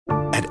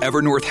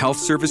Evernorth Health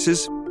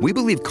Services, we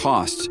believe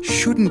costs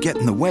shouldn't get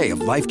in the way of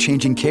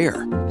life-changing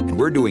care, and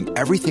we're doing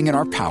everything in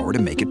our power to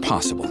make it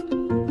possible.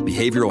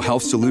 Behavioral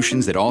health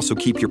solutions that also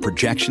keep your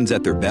projections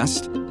at their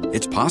best?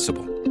 It's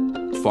possible.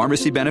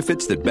 Pharmacy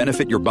benefits that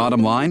benefit your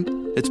bottom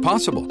line? It's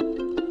possible.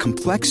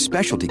 Complex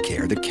specialty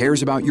care that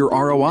cares about your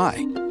ROI?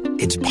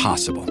 It's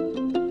possible.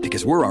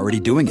 Because we're already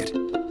doing it.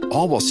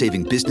 All while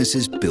saving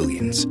businesses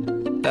billions.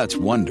 That's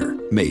Wonder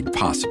made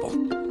possible.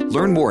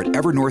 Learn more at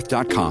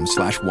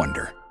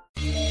evernorth.com/wonder.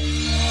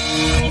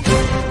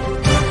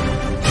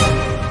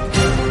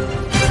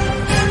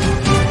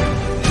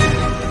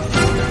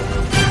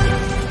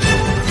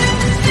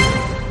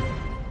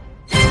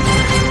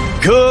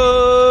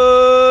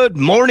 Good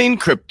morning,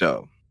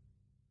 crypto.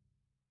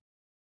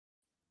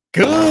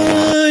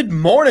 Good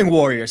morning,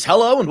 warriors.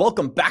 Hello, and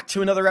welcome back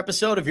to another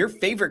episode of your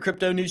favorite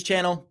crypto news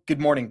channel, Good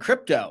Morning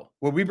Crypto,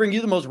 where we bring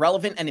you the most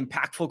relevant and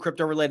impactful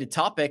crypto-related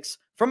topics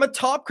from a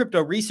top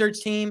crypto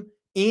research team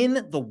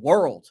in the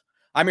world.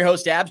 I'm your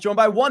host, Abs, joined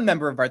by one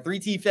member of our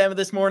 3T family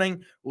this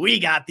morning. We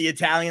got the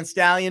Italian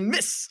stallion,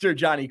 Mr.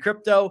 Johnny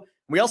Crypto.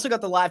 We also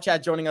got the live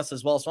chat joining us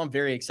as well, so I'm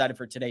very excited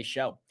for today's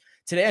show.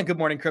 Today on Good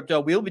Morning Crypto,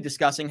 we'll be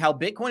discussing how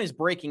Bitcoin is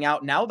breaking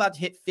out, now about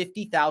to hit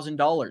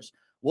 $50,000.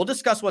 We'll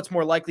discuss what's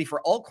more likely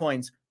for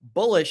altcoins,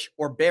 bullish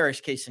or bearish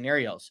case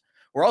scenarios.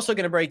 We're also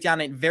going to break down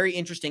a very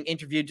interesting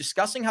interview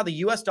discussing how the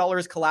US dollar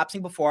is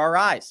collapsing before our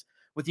eyes.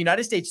 With the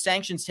United States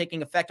sanctions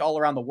taking effect all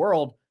around the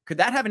world, could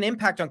that have an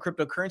impact on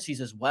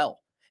cryptocurrencies as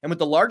well? And with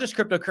the largest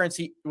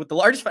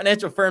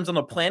financial firms on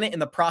the planet in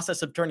the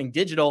process of turning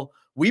digital,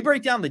 we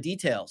break down the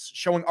details,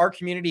 showing our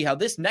community how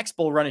this next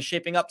bull run is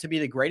shaping up to be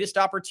the greatest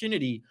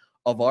opportunity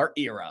of our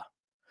era.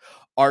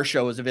 Our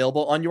show is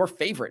available on your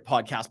favorite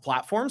podcast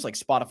platforms like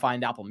Spotify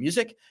and Apple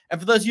Music. And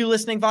for those of you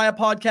listening via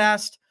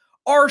podcast,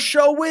 our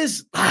show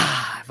is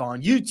live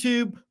on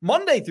YouTube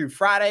Monday through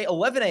Friday,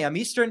 11 a.m.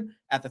 Eastern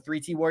at the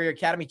 3T Warrior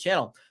Academy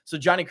channel. So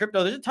Johnny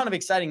Crypto, there's a ton of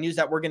exciting news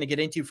that we're going to get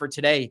into for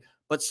today.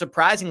 But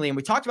surprisingly, and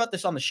we talked about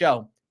this on the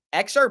show,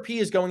 XRP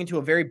is going into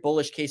a very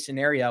bullish case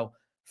scenario.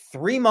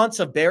 3 months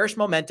of bearish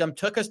momentum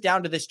took us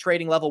down to this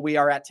trading level we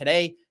are at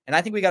today. And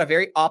I think we got a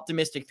very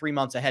optimistic 3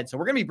 months ahead. So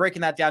we're going to be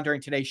breaking that down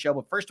during today's show.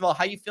 But first of all,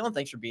 how you feeling?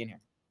 Thanks for being here.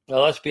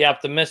 Well, let's be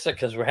optimistic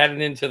because we're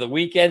heading into the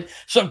weekend.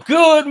 So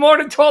good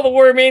morning to all the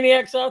Warrior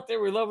Maniacs out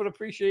there. We love and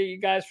appreciate you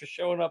guys for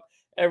showing up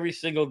every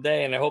single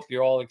day. And I hope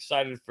you're all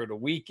excited for the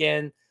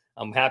weekend.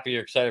 I'm happy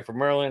you're excited for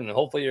Merlin, and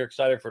hopefully you're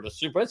excited for the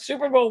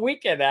Super Bowl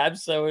weekend,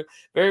 Abs. So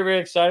very, very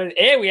excited.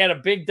 And we had a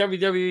big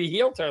WWE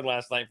heel turn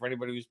last night for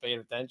anybody who's paying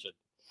attention.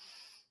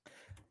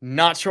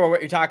 Not sure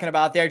what you're talking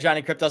about there,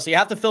 Johnny Crypto. So you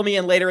have to fill me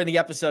in later in the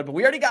episode, but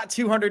we already got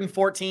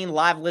 214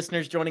 live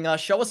listeners joining us.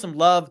 Show us some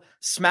love,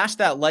 smash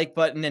that like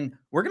button, and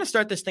we're going to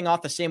start this thing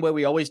off the same way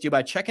we always do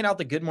by checking out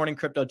the Good Morning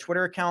Crypto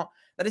Twitter account.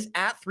 That is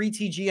at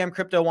 3TGM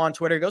Crypto on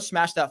Twitter. Go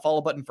smash that follow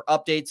button for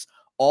updates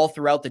all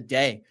throughout the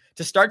day.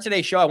 To start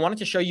today's show, I wanted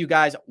to show you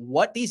guys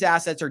what these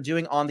assets are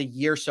doing on the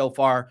year so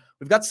far.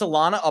 We've got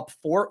Solana up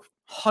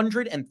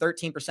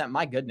 413%.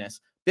 My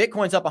goodness.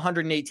 Bitcoin's up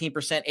 118%.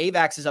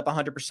 AVAX is up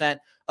 100%.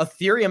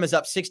 Ethereum is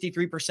up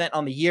 63%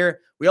 on the year.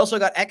 We also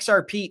got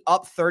XRP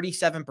up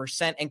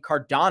 37% and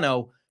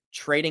Cardano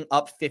trading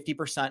up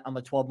 50% on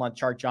the 12-month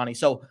chart, Johnny.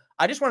 So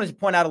I just wanted to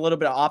point out a little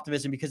bit of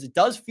optimism because it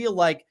does feel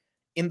like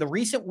in the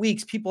recent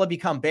weeks, people have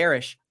become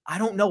bearish. I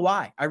don't know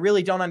why. I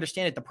really don't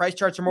understand it. The price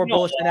charts are more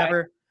bullish than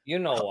ever. You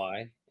know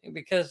why?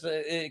 Because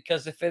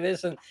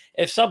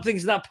if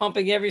something's not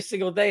pumping every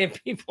single day and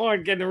people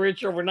aren't getting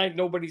rich overnight,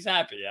 nobody's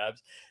happy,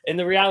 Abs. And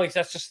the reality is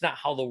that's just not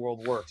how the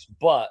world works.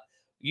 But,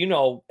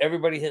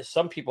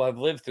 some people have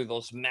lived through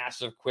those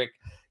massive, quick,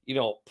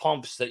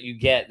 pumps that you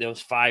get,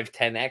 those 5,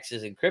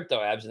 10Xs in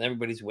crypto, Abs, and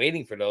everybody's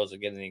waiting for those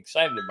and getting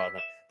excited about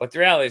them. But the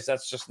reality is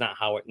that's just not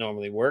how it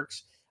normally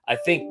works. I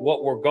think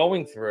what we're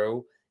going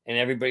through, and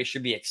everybody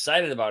should be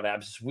excited about,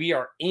 Abs, is we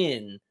are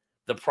in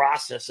the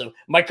process of.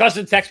 My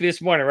cousin texted me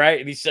this morning, right?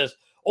 And he says,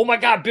 "Oh my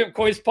God,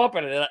 Bitcoin's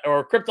pumping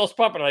or crypto's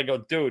pumping." And I go,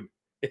 "Dude,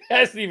 it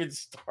hasn't even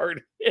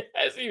started. It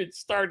hasn't even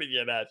started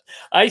yet."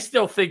 I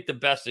still think the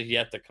best is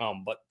yet to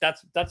come, but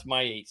that's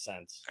my 8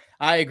 cents.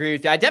 I agree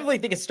with you. I definitely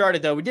think it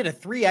started though. We did a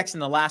 3x in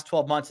the last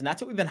 12 months, and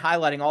that's what we've been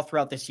highlighting all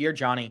throughout this year,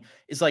 Johnny.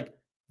 Is like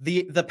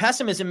the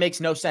pessimism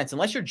makes no sense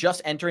unless you're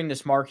just entering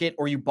this market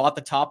or you bought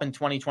the top in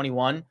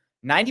 2021.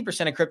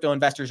 90% of crypto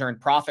investors are in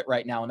profit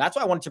right now, and that's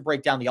why I wanted to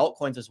break down the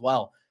altcoins as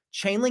well.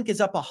 Chainlink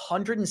is up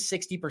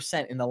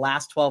 160% in the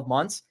last 12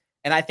 months.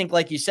 And I think,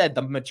 like you said,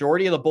 the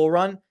majority of the bull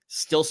run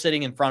still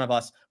sitting in front of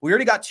us. We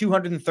already got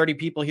 230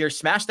 people here.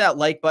 Smash that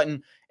like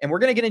button. And we're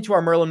going to get into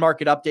our Merlin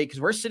market update because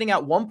we're sitting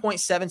at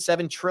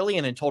 1.77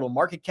 trillion in total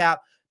market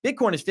cap.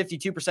 Bitcoin is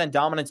 52%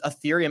 dominance.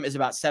 Ethereum is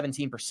about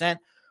 17%.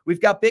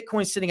 We've got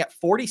Bitcoin sitting at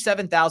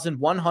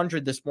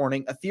 47,100 this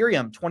morning.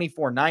 Ethereum,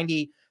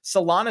 24.90.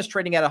 Solana's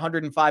trading at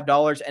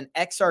 $105. And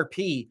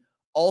XRP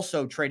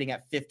also trading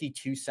at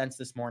 52 cents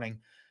this morning.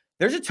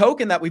 There's a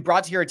token that we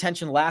brought to your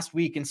attention last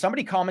week, and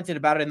somebody commented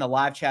about it in the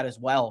live chat as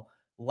well.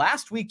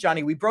 Last week,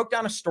 Johnny, we broke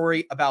down a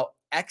story about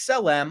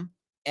XLM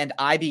and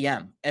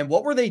IBM. And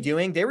what were they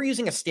doing? They were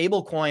using a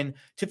stable coin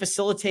to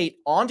facilitate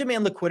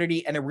on-demand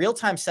liquidity and a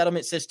real-time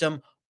settlement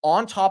system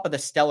on top of the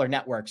Stellar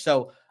network.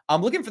 So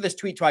I'm looking for this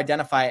tweet to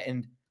identify it.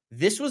 And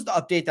this was the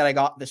update that I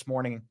got this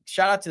morning.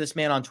 Shout out to this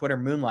man on Twitter,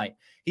 Moonlight.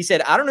 He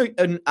said, I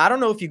don't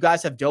know if you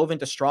guys have dove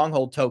into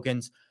Stronghold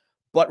tokens,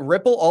 but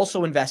Ripple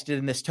also invested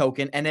in this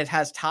token, and it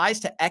has ties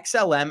to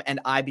XLM and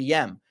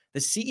IBM. The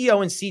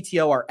CEO and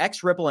CTO are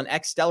ex-Ripple and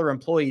ex-Stellar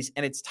employees,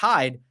 and it's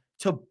tied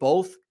to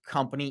both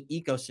company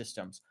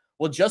ecosystems.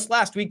 Well, just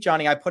last week,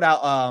 Johnny, I put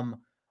out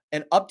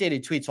an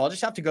updated tweet, so I'll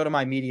just have to go to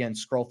my media and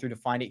scroll through to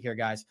find it here,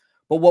 guys.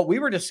 But what we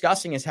were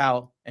discussing is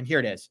how, and here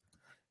it is,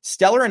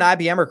 Stellar and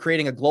IBM are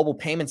creating a global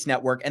payments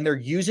network, and they're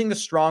using the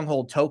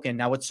Stronghold token.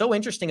 Now, what's so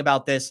interesting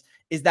about this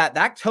is that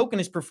that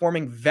token is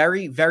performing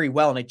very, very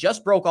well, and it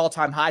just broke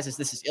all-time highs, as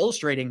this is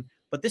illustrating,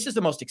 but this is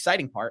the most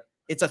exciting part.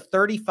 It's a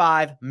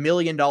 $35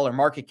 million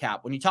market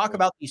cap. When you talk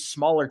about these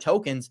smaller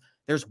tokens,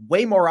 there's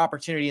way more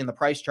opportunity in the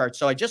price chart.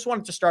 So I just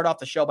wanted to start off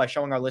the show by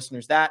showing our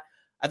listeners that.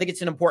 I think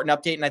it's an important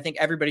update, and I think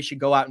everybody should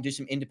go out and do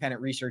some independent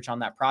research on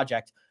that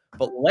project.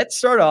 But let's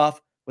start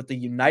off with the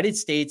United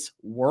States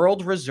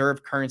world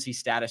reserve currency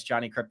status,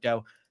 Johnny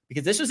Crypto,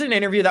 because this was an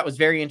interview that was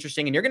very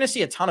interesting, and you're going to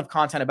see a ton of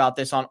content about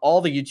this on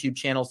all the YouTube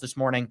channels this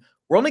morning.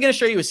 We're only going to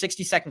show you a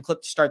 60-second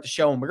clip to start the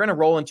show, and we're going to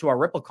roll into our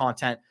Ripple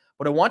content.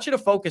 What I want you to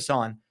focus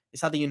on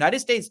is how the United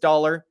States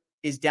dollar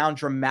is down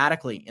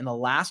dramatically in the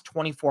last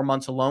 24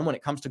 months alone when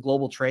it comes to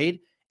global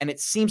trade, and it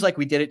seems like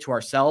we did it to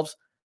ourselves.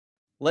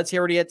 Let's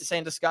hear what he had to say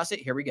and discuss it.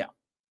 Here we go.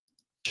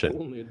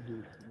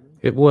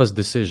 It was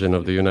decision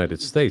of the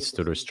United States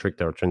to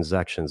restrict our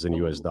transactions in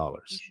US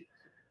dollars.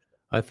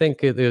 I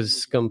think it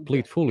is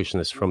complete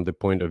foolishness from the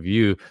point of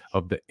view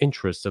of the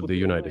interests of the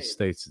United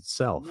States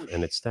itself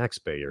and its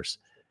taxpayers,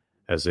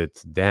 as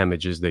it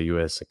damages the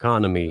US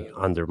economy,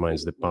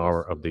 undermines the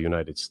power of the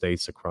United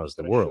States across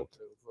the world.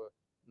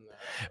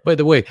 By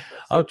the way,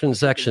 our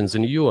transactions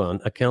in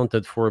yuan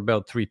accounted for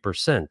about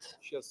 3%.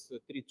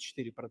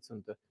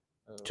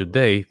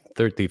 Today,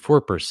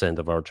 34%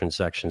 of our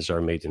transactions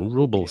are made in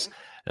rubles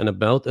and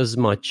about as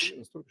much,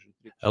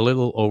 a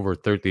little over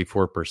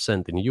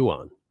 34% in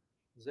yuan.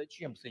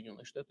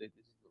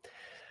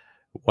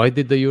 Why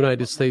did the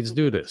United States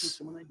do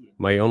this?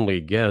 My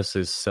only guess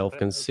is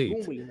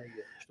self-conceit.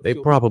 They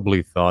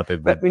probably thought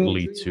it would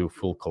lead to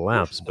full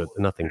collapse, but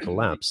nothing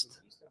collapsed.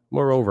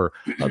 Moreover,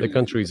 other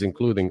countries,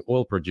 including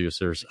oil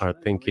producers, are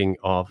thinking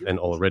of and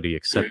already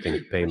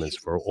accepting payments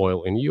for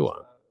oil in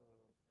yuan.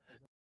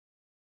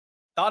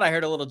 Thought I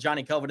heard a little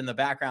Johnny COVID in the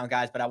background,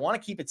 guys, but I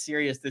want to keep it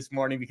serious this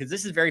morning because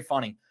this is very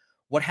funny.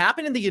 What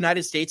happened in the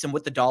United States and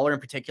with the dollar in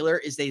particular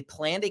is they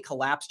planned a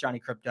collapse, Johnny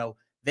Crypto.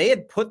 They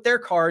had put their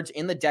cards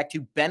in the deck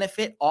to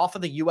benefit off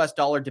of the US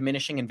dollar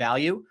diminishing in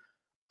value.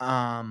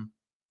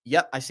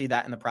 Yep, I see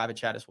that in the private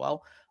chat as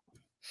well.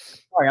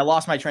 Sorry, I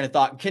lost my train of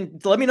thought.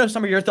 Let me know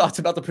some of your thoughts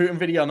about the Putin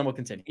video, and then we'll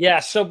continue. Yeah,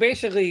 so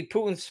basically,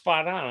 Putin's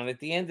spot on. At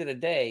the end of the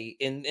day,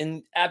 I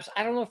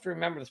don't know if you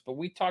remember this, but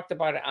we talked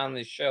about it on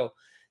this show,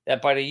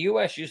 that by the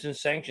U.S. using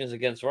sanctions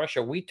against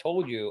Russia, we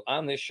told you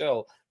on this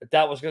show that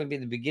that was going to be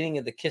the beginning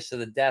of the kiss of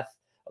the death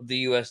of the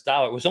U.S.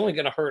 dollar. It was only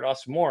going to hurt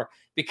us more,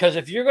 because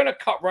if you're going to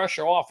cut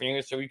Russia off and you're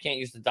going to say we can't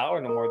use the dollar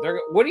no more,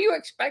 what do you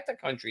expect a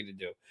country to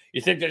do?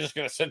 You think they're just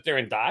going to sit there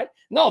and die?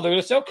 No, they're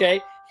going to say,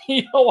 okay,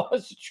 you don't want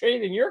us to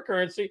trade in your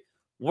currency.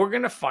 We're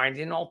going to find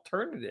an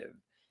alternative.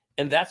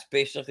 And that's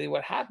basically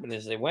what happened,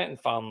 is they went and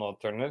found an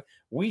alternative.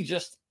 We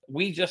just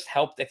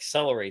helped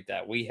accelerate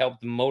that. We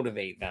helped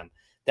motivate them.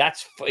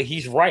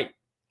 He's right.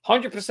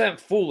 100%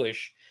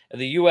 foolish of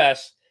the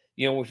U.S.,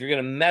 if you're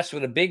going to mess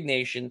with a big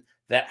nation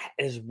that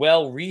is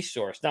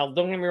well-resourced. Now,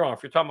 don't get me wrong.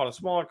 If you're talking about a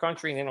smaller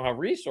country and they don't have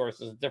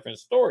resources, it's a different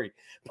story.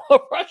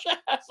 But Russia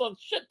has a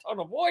shit ton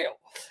of oil,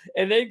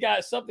 and they've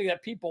got something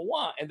that people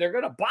want, and they're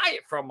going to buy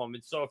it from them.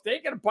 And so if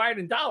they're going to buy it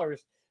in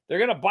dollars, they're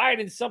going to buy it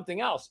in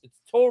something else.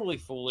 It's totally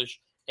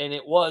foolish, and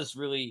it was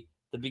really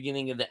the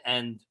beginning of the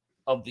end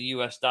of the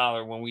U.S.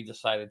 dollar when we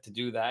decided to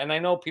do that. And I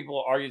know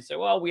people argue and say,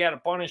 well, we had to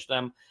punish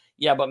them.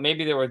 Yeah, but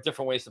maybe there were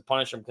different ways to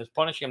punish them, because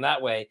punishing them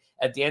that way,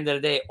 at the end of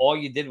the day, all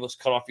you did was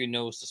cut off your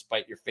nose to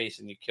spite your face,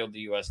 and you killed the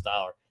U.S.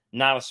 dollar.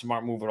 Not a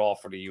smart move at all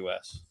for the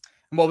U.S.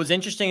 And what was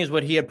interesting is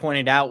what he had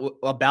pointed out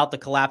about the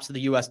collapse of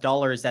the U.S.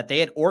 dollar is that they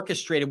had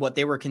orchestrated what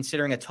they were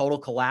considering a total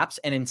collapse,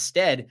 and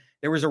instead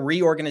there was a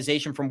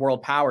reorganization from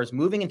world powers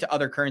moving into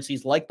other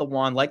currencies like the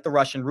yuan, like the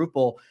Russian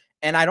ruble.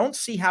 And I don't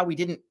see how we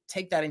didn't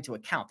take that into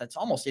account. That's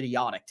almost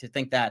idiotic to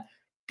think that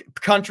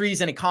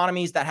countries and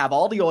economies that have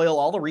all the oil,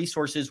 all the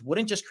resources,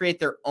 wouldn't just create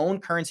their own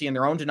currency and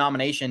their own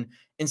denomination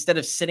instead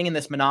of sitting in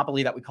this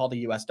monopoly that we call the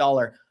US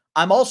dollar.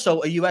 I'm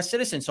also a US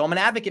citizen, so I'm an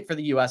advocate for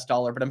the US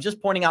dollar, but I'm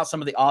just pointing out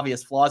some of the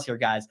obvious flaws here,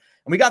 guys.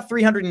 And we got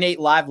 308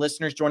 live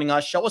listeners joining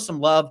us. Show us some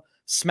love.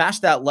 Smash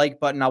that like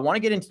button. I want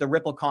to get into the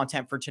Ripple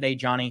content for today,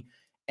 Johnny.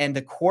 And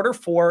the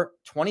Q4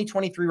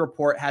 2023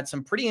 report had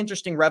some pretty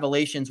interesting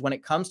revelations when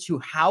it comes to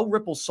how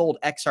Ripple sold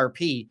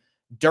XRP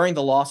during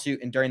the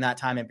lawsuit and during that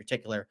time in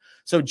particular.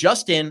 So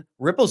just in,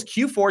 Ripple's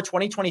Q4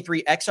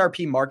 2023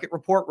 XRP market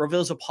report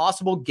reveals a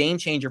possible game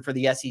changer for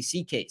the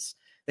SEC case.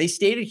 They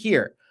stated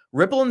here,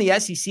 Ripple and the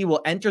SEC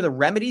will enter the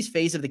remedies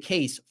phase of the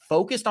case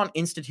focused on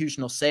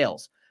institutional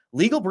sales.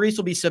 Legal briefs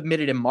will be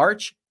submitted in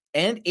March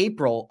and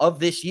April of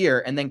this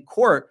year, and then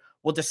court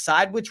will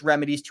decide which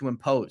remedies to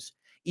impose.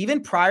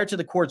 Even prior to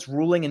the court's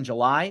ruling in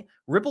July,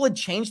 Ripple had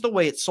changed the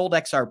way it sold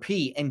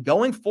XRP, and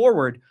going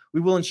forward,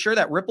 we will ensure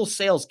that Ripple's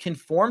sales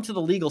conform to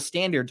the legal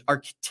standards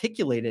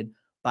articulated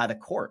by the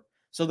court.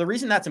 So the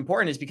reason that's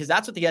important is because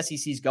that's what the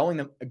SEC is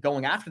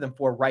going after them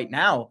for right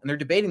now, and they're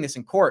debating this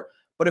in court.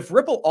 But if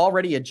Ripple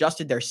already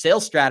adjusted their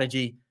sales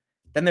strategy,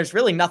 then there's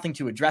really nothing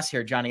to address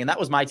here, Johnny, and that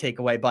was my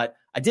takeaway. But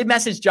I did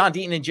message John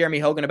Deaton and Jeremy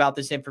Hogan about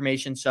this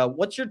information, so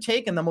what's your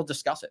take, and then we'll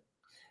discuss it.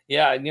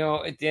 Yeah, at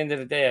the end of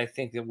the day, I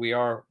think that we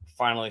are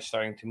finally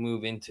starting to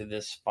move into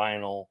this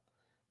final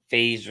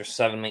phase or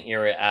settlement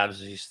era,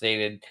 as you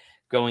stated,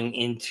 going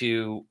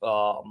into,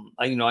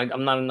 I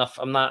don't have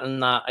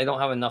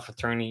enough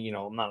attorney,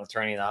 I'm not an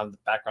attorney, I have the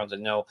background to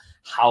know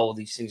how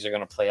these things are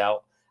going to play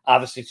out.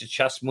 Obviously, it's a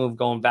chess move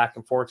going back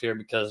and forth here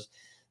because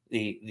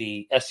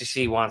the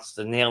SEC wants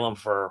to nail them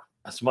for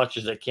as much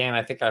as they can.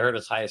 I think I heard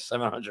as high as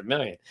 700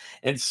 million,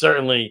 and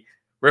certainly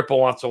Ripple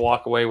wants to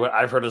walk away with,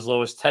 I've heard, as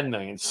low as 10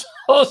 million. So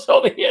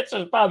the answer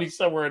is probably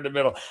somewhere in the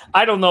middle.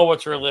 I don't know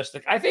what's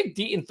realistic. I think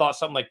Deaton thought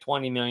something like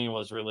 20 million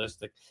was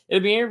realistic.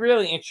 It'd be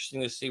really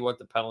interesting to see what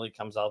the penalty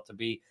comes out to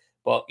be.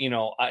 But,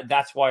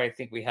 that's why I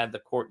think we had the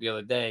court the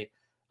other day,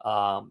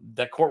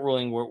 that court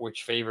ruling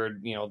which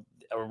favored,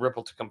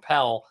 Ripple to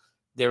compel.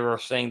 They were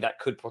saying that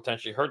could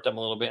potentially hurt them a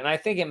little bit. And I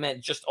think it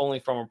meant just only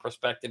from a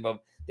perspective of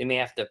they may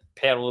have to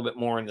pay a little bit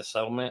more in the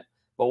settlement.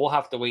 But we'll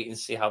have to wait and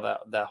see how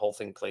that whole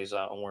thing plays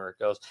out and where it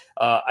goes.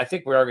 I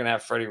think we are going to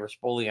have Freddie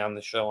Rispoli on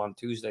the show on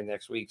Tuesday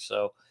next week,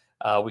 so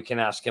we can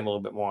ask him a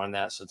little bit more on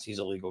that since he's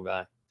a legal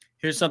guy.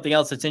 Here's something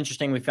else that's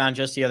interesting we found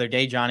just the other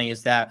day, Johnny,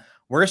 is that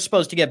we're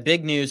supposed to get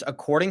big news.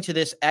 According to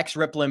this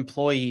ex-Ripple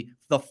employee,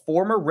 the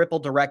former Ripple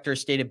director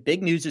stated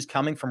big news is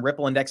coming from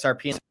Ripple and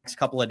XRP in the next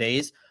couple of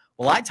days.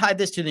 Well, I tied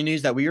this to the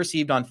news that we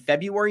received on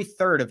February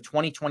 3rd of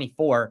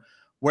 2024,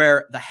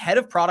 where the head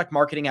of product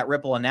marketing at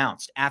Ripple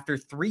announced, after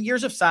 3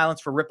 years of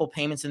silence for Ripple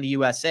payments in the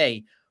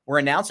USA, we're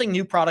announcing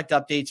new product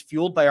updates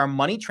fueled by our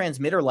money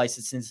transmitter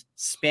licenses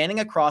spanning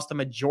across the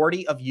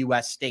majority of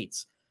US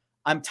states.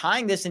 I'm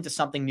tying this into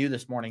something new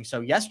this morning.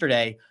 So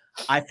yesterday,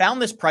 I found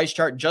this price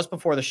chart just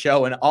before the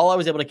show, and all I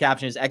was able to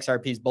caption is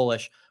XRP's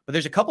bullish. But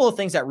there's a couple of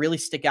things that really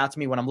stick out to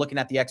me when I'm looking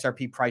at the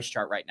XRP price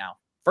chart right now.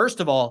 First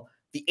of all,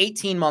 the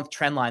 18-month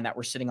trend line that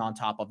we're sitting on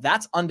top of,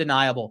 that's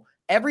undeniable.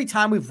 Every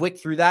time we've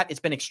wicked through that, it's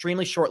been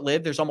extremely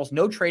short-lived. There's almost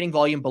no trading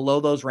volume below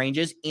those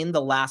ranges in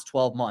the last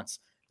 12 months.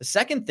 The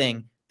second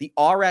thing, the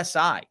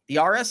RSI. The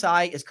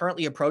RSI is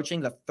currently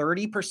approaching the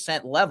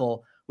 30%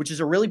 level, which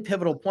is a really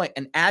pivotal point.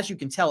 And as you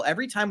can tell,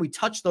 every time we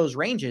touch those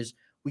ranges,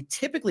 we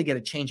typically get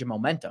a change in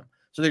momentum.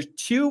 So there's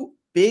two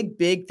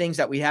big things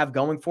that we have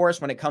going for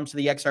us when it comes to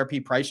the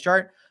XRP price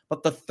chart.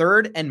 But the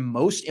third and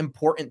most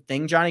important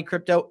thing, Johnny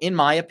Crypto, in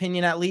my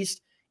opinion at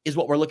least, is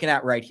what we're looking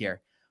at right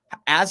here.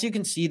 As you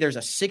can see, there's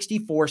a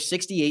 64,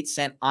 68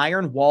 cent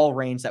iron wall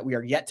range that we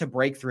are yet to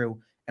break through.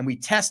 And we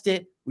test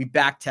it, we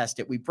back test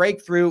it, we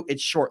break through,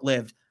 it's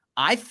short-lived.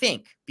 I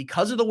think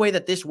because of the way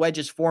that this wedge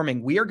is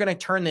forming, we are going to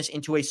turn this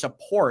into a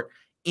support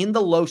in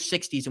the low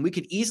 60s. And we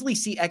could easily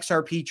see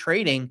XRP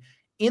trading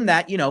in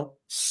that,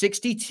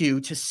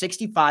 62 to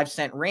 65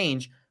 cent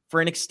range for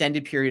an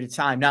extended period of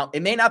time. Now,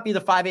 it may not be the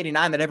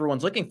 589 that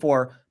everyone's looking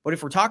for, but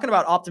if we're talking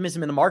about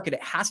optimism in the market,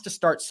 it has to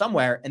start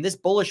somewhere. And this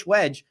bullish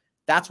wedge,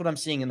 that's what I'm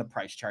seeing in the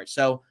price chart.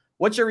 So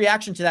what's your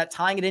reaction to that,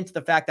 tying it into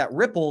the fact that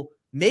Ripple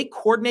may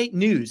coordinate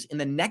news in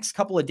the next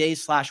couple of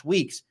days /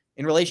 weeks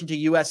in relation to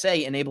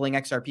USA enabling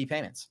XRP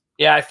payments?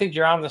 Yeah, I think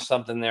you're onto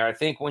something there. I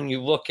think when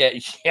you look at,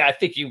 I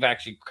think you've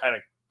actually kind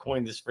of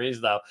coined this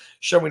phrase now,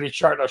 show me the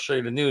chart, I'll show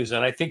you the news.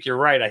 And I think you're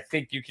right. I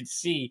think you can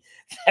see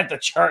that the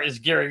chart is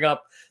gearing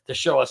up to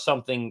show us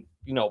something,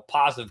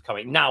 positive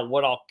coming. Now,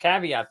 what I'll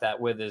caveat that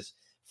with is,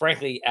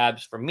 frankly,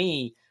 Abs, for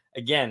me,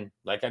 again,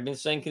 like I've been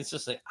saying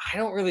consistently, I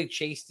don't really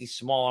chase these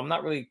small. I'm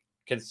not really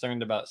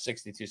concerned about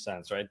 62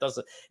 cents, right? It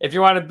doesn't, if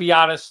you want to be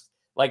honest,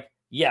 like,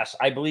 yes,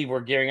 I believe we're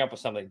gearing up with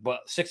something,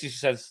 but 62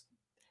 cents,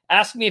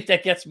 ask me if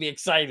that gets me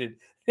excited.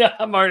 Yeah,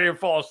 I'm already going to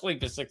fall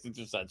asleep at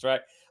 62 cents,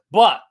 right?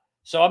 But,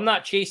 so I'm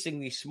not chasing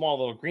these small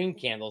little green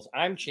candles.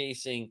 I'm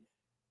chasing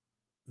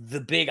the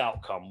big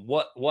outcome.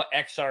 What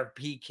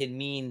XRP can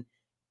mean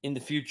in the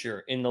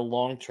future, in the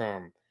long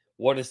term.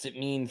 What does it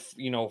mean,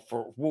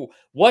 for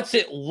what's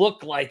it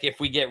look like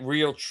if we get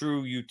real,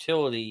 true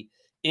utility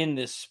in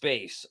this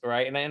space,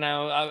 right? And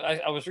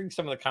I was reading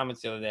some of the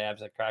comments the other day,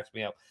 Abs, that cracks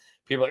me up.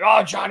 People are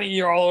like, oh, Johnny,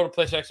 you're all over the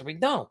place. XRP.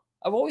 No,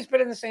 I've always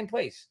been in the same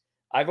place.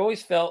 I've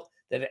always felt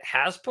that it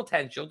has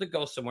potential to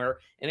go somewhere,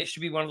 and it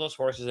should be one of those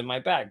horses in my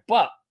bag.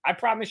 But I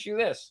promise you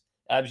this,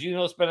 Abs, you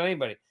know this better than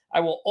anybody. I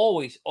will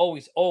always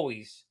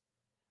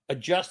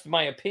adjust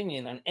my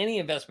opinion on any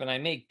investment I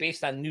make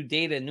based on new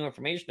data and new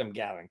information I'm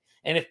gathering.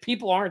 And if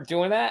people aren't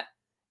doing that,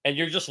 and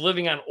you're just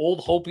living on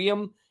old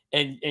hopium,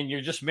 and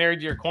you're just married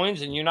to your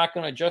coins, and you're not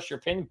going to adjust your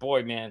opinion,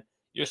 boy, man,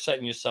 you're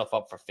setting yourself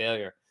up for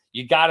failure.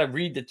 You got to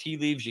read the tea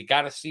leaves. You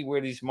got to see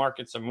where these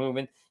markets are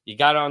moving. You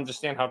got to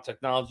understand how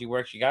technology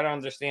works. You got to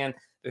understand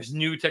there's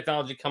new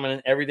technology coming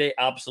in every day,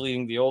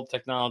 obsoleting the old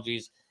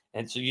technologies.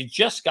 And so you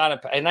just got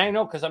to, and I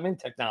know because I'm in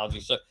technology,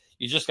 so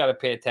you just got to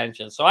pay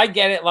attention. So I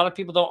get it. A lot of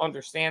people don't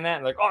understand that.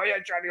 And like, oh, yeah,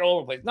 Johnny all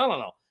over the place.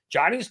 No.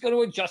 Johnny's going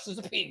to adjust his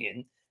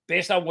opinion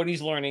based on what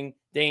he's learning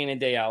day in and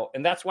day out.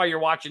 And that's why you're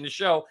watching the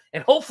show.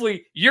 And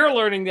hopefully you're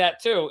learning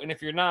that too. And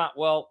if you're not,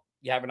 well,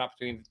 you have an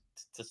opportunity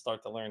to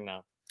start to learn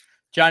now.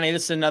 Johnny,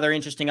 this is another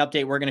interesting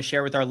update we're going to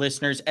share with our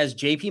listeners as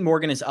JP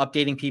Morgan is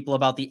updating people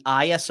about the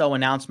ISO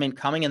announcement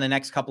coming in the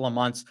next couple of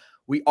months.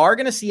 We are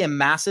going to see a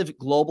massive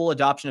global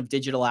adoption of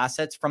digital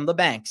assets from the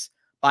banks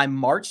by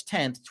March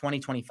 10th,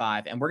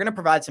 2025. And we're going to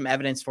provide some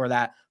evidence for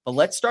that. But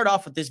let's start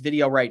off with this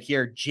video right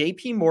here.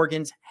 JP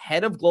Morgan's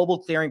head of global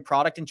clearing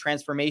product and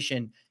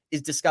transformation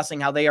is discussing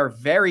how they are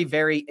very,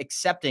 very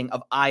accepting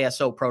of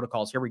ISO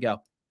protocols. Here we go.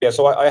 Yeah,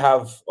 so I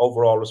have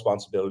overall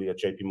responsibility at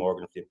JP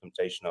Morgan for the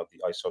implementation of the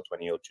ISO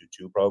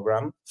 20022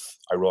 program.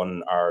 I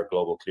run our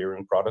global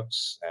clearing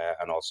products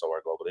and also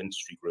our global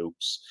industry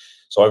groups.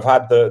 So I've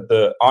had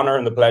the honor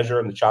and the pleasure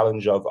and the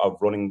challenge of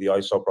running the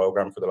ISO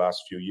program for the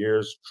last few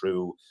years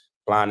through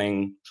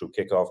planning, through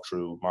kickoff,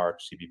 through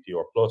March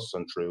CBPR Plus,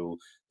 and through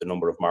the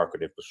number of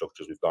market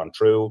infrastructures we've gone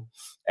through.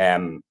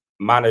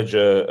 Manage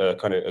a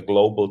kind of a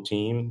global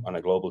team and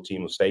a global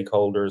team of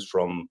stakeholders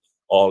from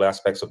all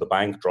aspects of the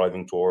bank,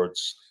 driving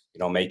towards,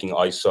 making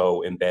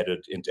ISO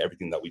embedded into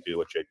everything that we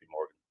do at JP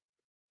Morgan.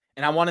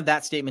 And I wanted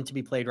that statement to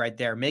be played right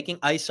there, making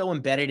ISO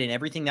embedded in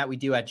everything that we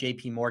do at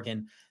JP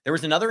Morgan. There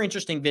was another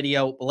interesting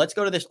video, but let's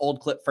go to this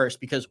old clip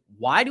first, because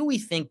why do we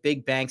think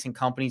big banks and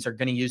companies are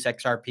going to use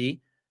XRP?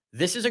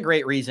 This is a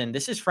great reason.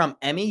 This is from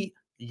Emi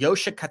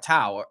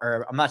Yoshikatao,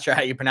 or I'm not sure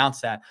how you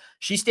pronounce that.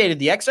 She stated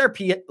the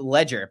XRP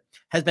ledger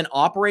has been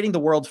operating the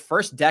world's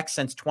first DEX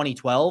since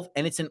 2012,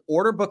 and it's an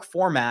order book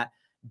format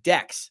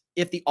DEX.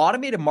 If the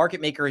automated market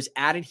maker is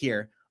added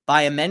here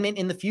by amendment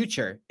in the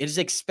future, it is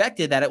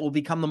expected that it will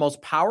become the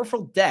most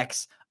powerful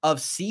DEX of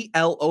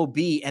CLOB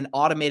and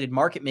automated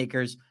market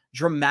makers,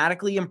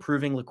 dramatically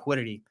improving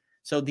liquidity.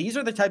 So these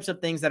are the types of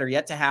things that are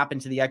yet to happen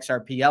to the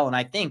XRPL. And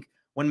I think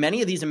when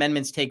many of these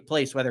amendments take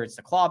place, whether it's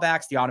the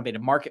clawbacks, the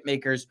automated market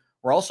makers,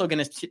 we're also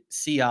going to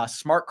see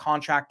smart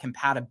contract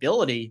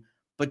compatibility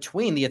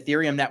between the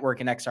Ethereum network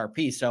and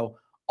XRP. So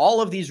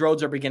all of these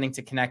roads are beginning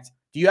to connect.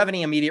 Do you have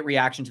any immediate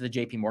reaction to the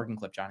JP Morgan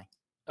clip, Johnny?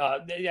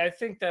 I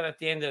think that at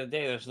the end of the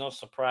day, there's no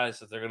surprise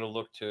that they're going to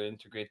look to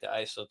integrate the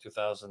ISO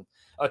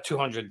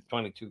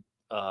 20022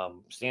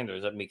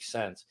 standards. That makes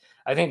sense.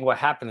 I think what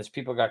happened is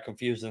people got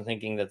confused in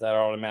thinking that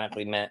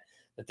automatically meant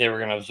that they were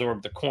going to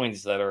absorb the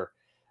coins that are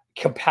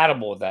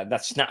compatible with that.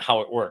 That's not how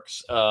it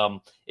works.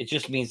 It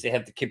just means they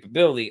have the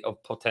capability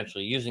of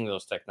potentially using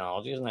those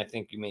technologies. And I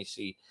think you may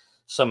see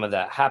some of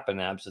that happen,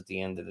 Abs, at the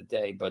end of the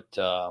day. But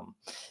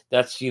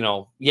that's,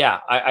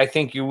 I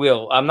think you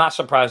will. I'm not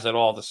surprised at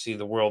all to see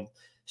the world,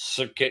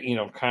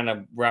 kind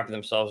of wrapping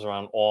themselves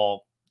around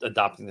all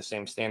adopting the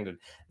same standard.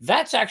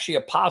 That's actually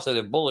a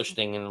positive, bullish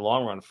thing in the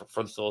long run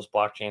for those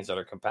blockchains that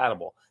are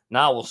compatible.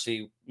 Now we'll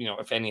see,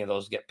 if any of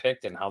those get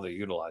picked and how they're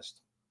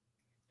utilized.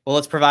 Well,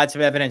 let's provide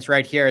some evidence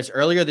right here. As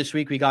earlier this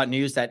week, we got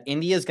news that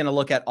India is going to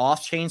look at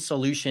offline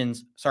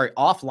solutions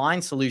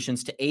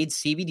to aid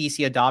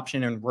CBDC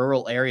adoption in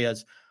rural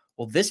areas.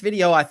 Well, this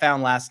video I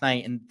found last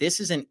night, and this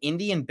is an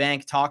Indian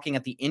bank talking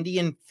at the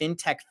India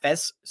Fintech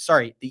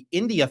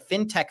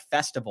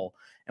Festival.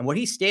 And what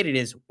he stated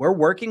is, we're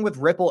working with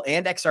Ripple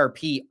and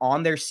XRP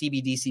on their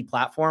CBDC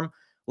platform.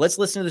 Let's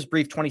listen to this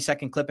brief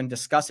 20-second clip and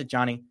discuss it,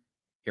 Johnny.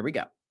 Here we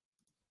go.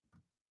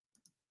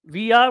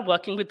 We are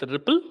working with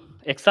Ripple,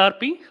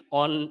 XRP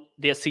on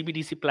their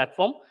CBDC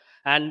platform,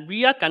 and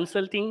we are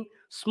consulting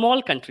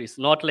small countries,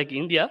 not like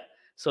India.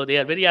 So they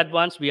are very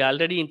advanced. We are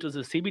already into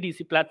the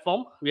CBDC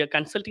platform. We are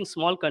consulting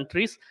small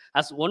countries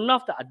as one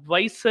of the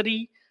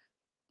advisory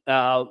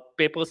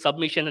paper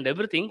submission and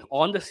everything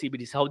on the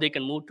CBDC, how they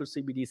can move to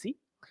CBDC.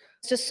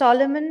 Mr.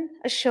 Solomon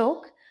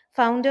Ashok,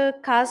 founder,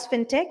 Cars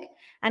Fintech,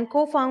 and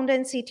co-founder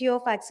and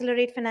CTO of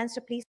Accelerate Finance.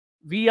 So please.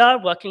 We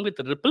are working with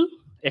Ripple,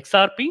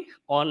 XRP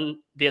on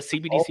their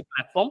CBDC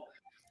platform.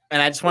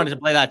 And I just wanted to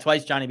play that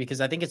twice, Johnny,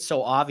 because I think it's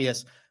so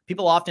obvious.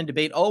 People often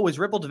debate, is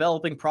Ripple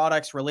developing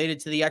products related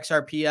to the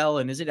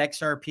XRPL? And is it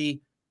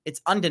XRP?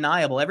 It's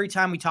undeniable. Every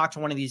time we talk to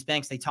one of these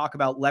banks, they talk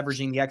about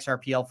leveraging the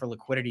XRPL for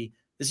liquidity.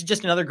 This is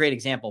just another great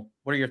example.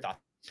 What are your thoughts?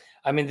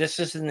 I mean, this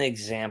is an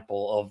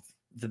example of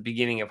the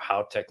beginning of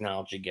how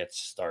technology gets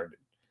started.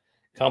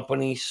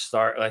 Companies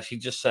start, like he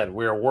just said,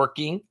 we're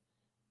working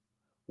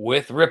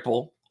with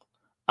Ripple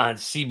on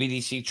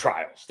CBDC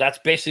trials. That's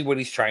basically what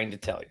he's trying to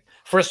tell you.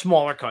 For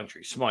smaller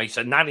countries, he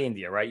said not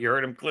India, right? You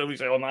heard him clearly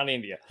say, not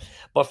India.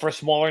 But for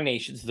smaller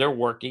nations, they're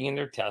working and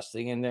they're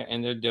testing and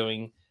they're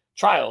doing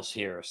trials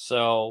here.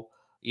 So,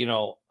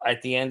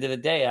 at the end of the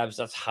day, Abs,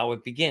 that's how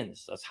it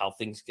begins. That's how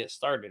things get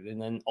started.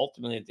 And then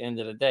ultimately, at the end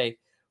of the day,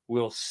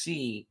 we'll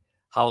see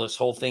how this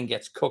whole thing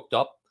gets cooked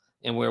up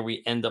and where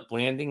we end up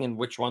landing and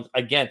which ones.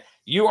 Again,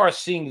 you are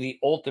seeing the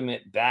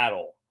ultimate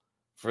battle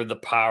for the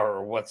power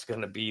or what's going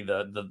to be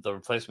the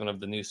replacement of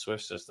the new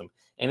Swift system.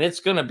 And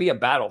it's going to be a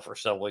battle for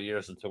several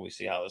years until we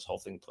see how this whole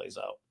thing plays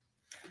out.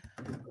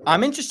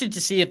 I'm interested to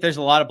see if there's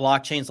a lot of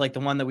blockchains like the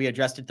one that we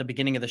addressed at the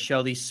beginning of the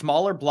show, these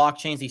smaller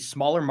blockchains, these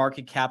smaller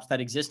market caps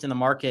that exist in the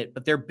market,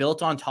 but they're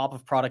built on top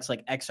of products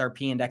like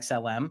XRP and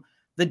XLM.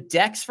 The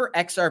DEX for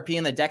XRP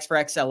and the DEX for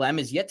XLM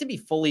is yet to be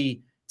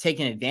fully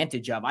taken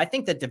advantage of. I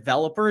think that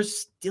developers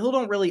still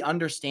don't really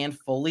understand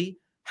fully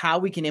how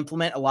we can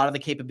implement a lot of the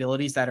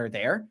capabilities that are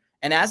there.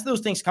 And as those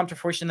things come to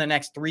fruition in the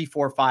next 3,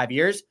 4, 5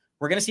 years,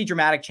 we're going to see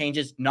dramatic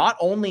changes, not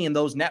only in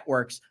those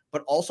networks,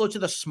 but also to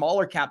the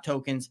smaller cap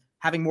tokens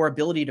having more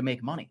ability to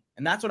make money.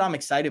 And that's what I'm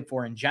excited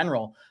for in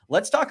general.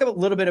 Let's talk a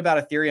little bit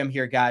about Ethereum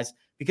here, guys,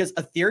 because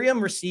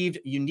Ethereum received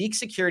unique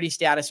security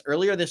status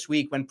earlier this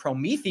week when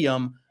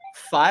Prometheum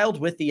filed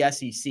with the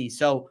SEC.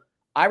 So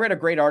I read a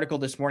great article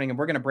this morning, and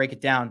we're going to break it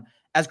down.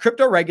 As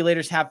crypto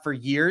regulators have for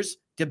years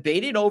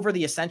debated over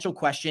the essential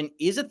question,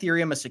 is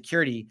Ethereum a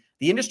security?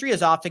 The industry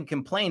has often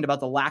complained about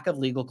the lack of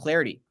legal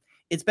clarity.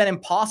 It's been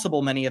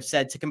impossible, many have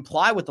said, to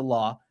comply with the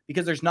law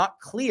because there's not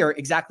clear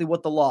exactly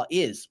what the law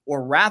is,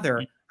 or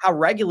rather, how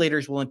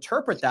regulators will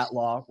interpret that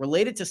law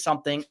related to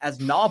something as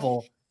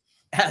novel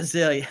as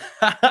a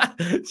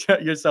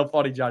you're so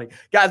funny, Johnny.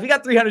 Guys, we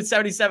got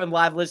 377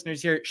 live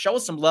listeners here. Show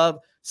us some love,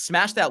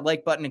 smash that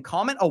like button, and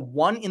comment a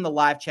 1 in the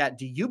live chat.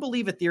 Do you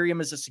believe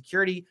Ethereum is a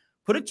security?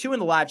 Put a 2 in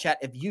the live chat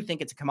if you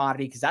think it's a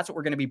commodity, because that's what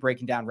we're going to be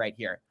breaking down right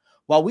here.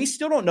 While we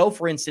still don't know,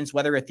 for instance,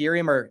 whether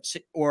Ethereum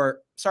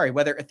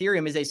whether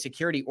Ethereum is a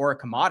security or a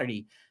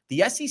commodity,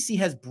 the SEC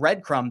has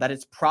breadcrumbed that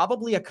it's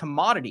probably a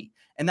commodity,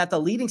 and that the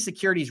leading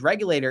securities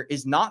regulator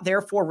is not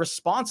therefore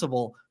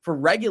responsible for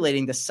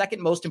regulating the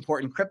second most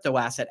important crypto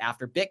asset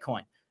after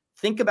Bitcoin.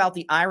 Think about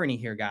the irony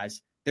here,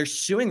 guys. They're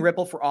suing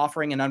Ripple for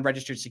offering an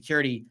unregistered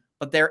security,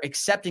 but they're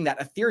accepting that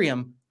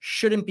Ethereum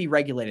shouldn't be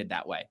regulated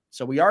that way.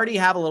 So we already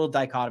have a little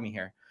dichotomy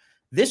here.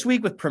 This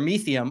week with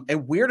Prometheum, a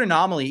weird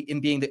anomaly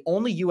in being the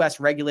only US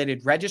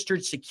regulated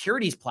registered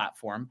securities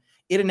platform,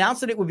 it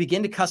announced that it would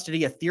begin to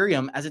custody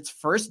Ethereum as its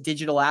first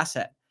digital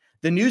asset.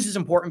 The news is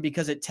important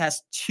because it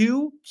tests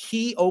 2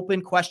 key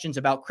open questions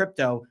about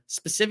crypto,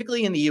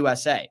 specifically in the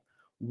USA.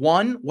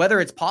 1, whether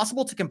it's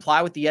possible to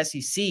comply with the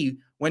SEC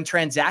when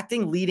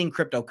transacting leading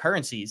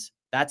cryptocurrencies.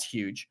 That's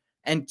huge.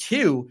 And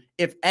 2,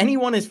 if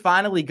anyone is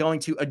finally going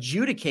to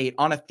adjudicate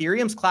on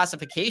Ethereum's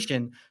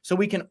classification so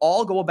we can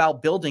all go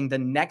about building the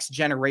next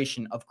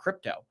generation of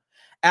crypto.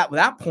 At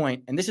that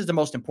point, and this is the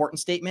most important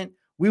statement,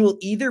 we will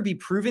either be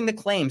proving the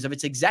claims of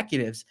its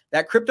executives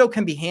that crypto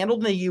can be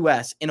handled in the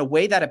US in a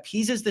way that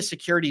appeases the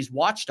securities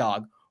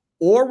watchdog,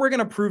 or we're going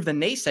to prove the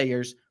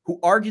naysayers who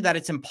argue that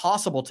it's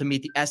impossible to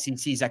meet the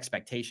SEC's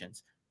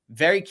expectations.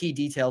 Very key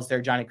details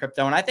there, Johnny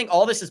Crypto. And I think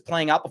all this is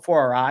playing out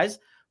before our eyes.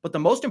 But the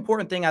most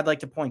important thing I'd like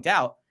to point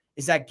out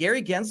is that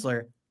Gary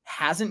Gensler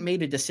hasn't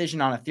made a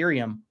decision on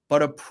Ethereum,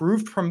 but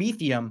approved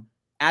Prometheum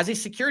as a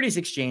securities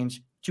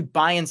exchange to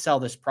buy and sell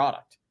this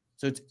product.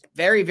 So it's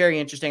very, very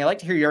interesting. I'd like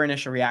to hear your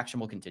initial reaction.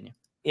 We'll continue.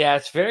 Yeah,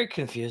 it's very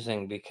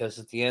confusing because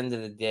at the end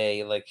of the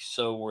day,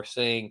 so we're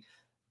saying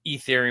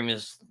Ethereum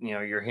is,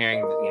 you're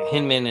hearing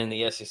Hinman and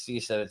the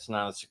SEC said it's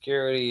not a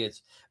security.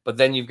 But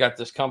then you've got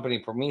this company,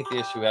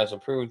 Prometheus, who has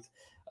approved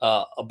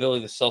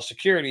ability to sell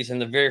securities,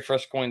 and the very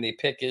first coin they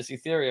pick is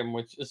Ethereum,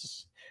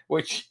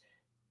 which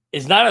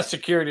is not a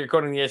security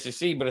according to the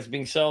SEC, but it's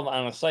being sold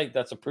on a site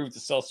that's approved to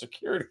sell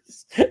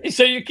securities.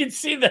 So you can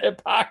see the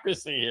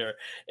hypocrisy here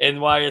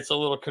and why it's a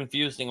little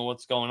confusing on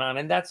what's going on.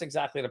 And that's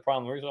exactly the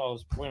problem. The reason I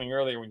was pointing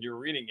earlier when you were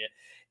reading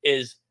it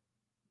is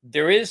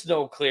there is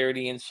no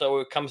clarity, and so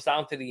it comes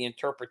down to the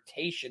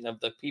interpretation of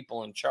the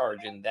people in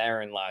charge, and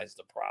therein lies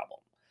the problem.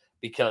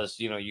 Because,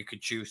 you could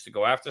choose to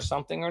go after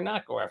something or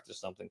not go after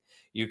something.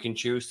 You can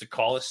choose to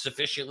call it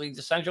sufficiently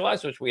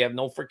decentralized, which we have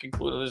no freaking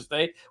clue to this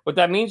day what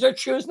that means, or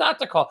choose not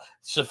to call.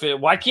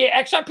 Why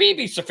can't XRP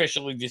be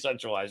sufficiently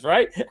decentralized,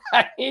 right?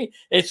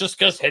 It's just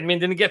because Hinman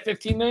didn't get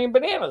 15 million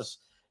bananas,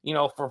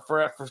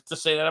 for to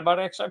say that about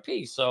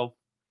XRP. So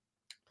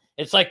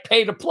it's like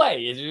pay to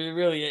play.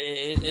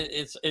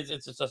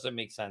 It just doesn't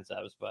make sense,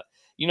 Abs. But,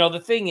 the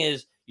thing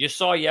is, you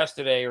saw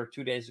yesterday or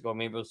 2 days ago,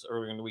 maybe it was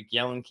earlier in the week,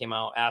 Yellen came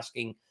out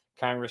asking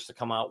Congress to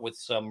come out with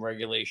some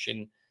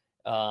regulation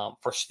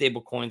for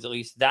stable coins, at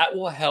least. That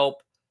will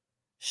help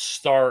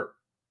start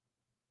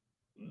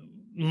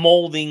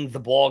molding the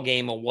ball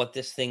game of what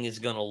this thing is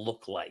going to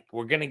look like.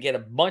 We're going to get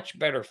a much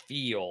better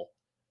feel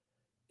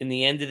in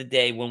the end of the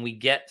day when we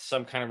get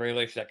some kind of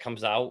regulation that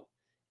comes out,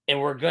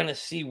 and we're going to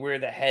see where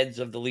the heads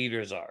of the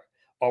leaders are.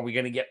 Are we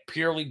going to get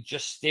purely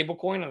just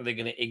stablecoin? Are they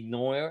going to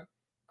ignore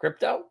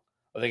crypto?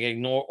 Are they going to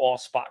ignore all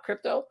spot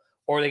crypto?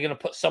 Or are they going to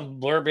put some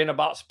blurb in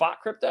about spot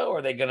crypto? Or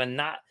are they going to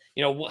not,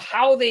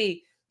 how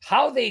they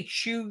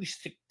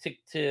choose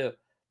to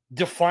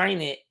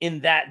define it in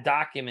that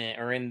document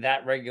or in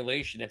that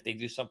regulation, if they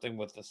do something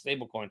with the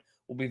stablecoin,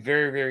 will be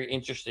very, very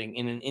interesting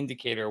in an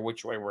indicator of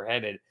which way we're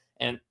headed.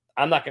 And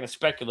I'm not going to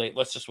speculate.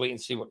 Let's just wait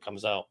and see what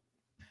comes out.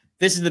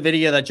 This is the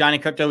video that Johnny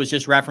Crypto was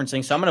just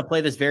referencing. So I'm going to play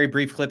this very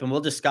brief clip and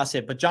we'll discuss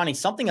it. But Johnny,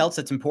 something else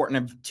that's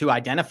important to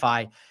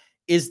identify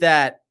is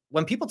that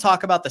when people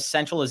talk about the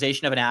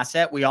centralization of an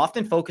asset, we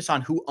often focus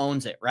on who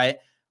owns it, right?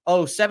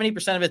 Oh, 70%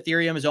 of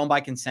Ethereum is owned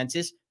by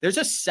consensus. There's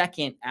a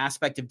second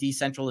aspect of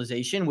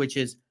decentralization, which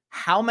is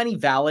how many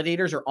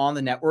validators are on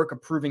the network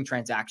approving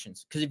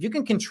transactions. Because if you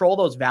can control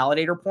those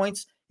validator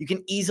points, you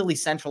can easily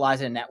centralize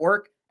a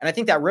network. And I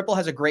think that Ripple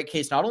has a great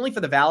case, not only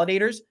for the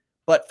validators,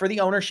 but for the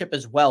ownership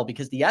as well,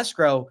 because the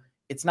escrow,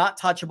 it's not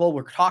touchable.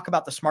 We'll talk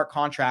about the smart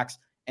contracts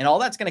and all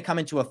that's going to come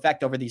into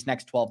effect over these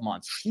next 12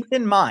 months. Keep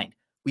in mind,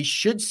 we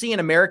should see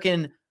an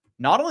American,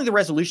 not only the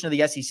resolution of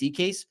the SEC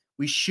case,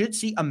 we should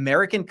see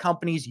American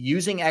companies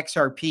using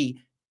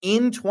XRP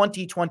in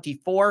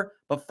 2024.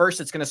 But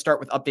first, it's going to start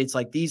with updates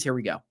like these. Here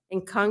we go.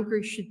 And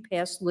Congress should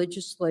pass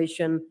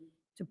legislation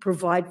to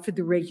provide for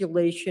the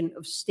regulation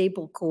of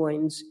stable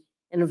coins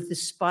and of the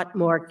spot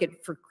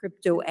market for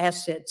crypto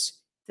assets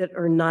that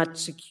are not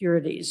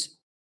securities.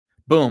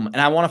 Boom.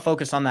 And I want to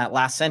focus on that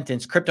last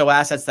sentence, crypto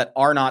assets that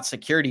are not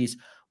securities.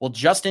 Well,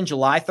 just in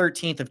July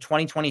 13th of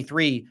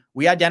 2023,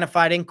 we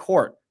identified in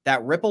court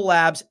that Ripple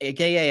Labs,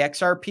 aka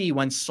XRP,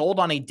 when sold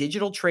on a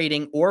digital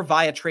trading or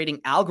via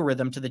trading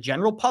algorithm to the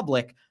general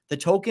public, the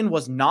token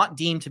was not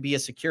deemed to be a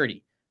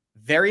security.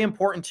 Very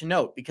important to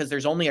note because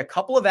there's only a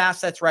couple of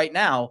assets right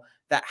now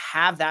that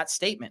have that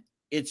statement.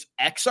 It's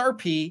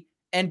XRP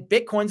and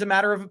Bitcoin's a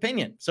matter of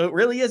opinion. So it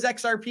really is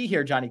XRP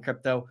here, Johnny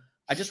Crypto.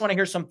 I just want to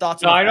hear some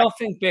thoughts. No, I don't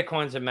think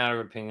Bitcoin's a matter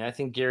of opinion. I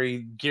think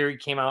Gary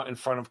came out in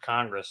front of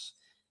Congress,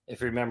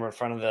 if you remember, in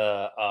front of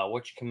the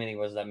which committee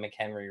was that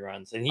McHenry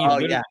runs, and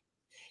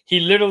he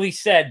literally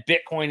said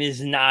Bitcoin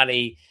is not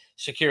a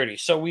security.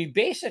 So we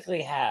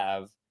basically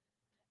have,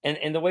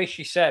 and the way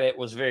she said it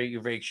was very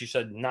vague. She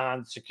said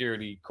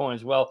non-security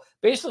coins. Well,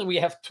 basically we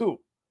have two.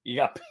 You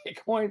got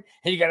Bitcoin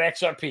and you got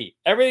XRP.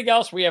 Everything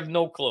else we have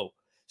no clue.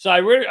 So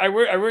I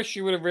wish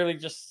she would have really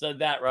just said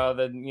that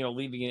rather than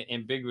leaving it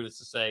ambiguous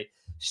to say.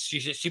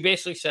 She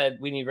basically said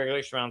we need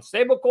regulation around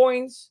stable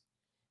coins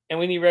and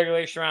we need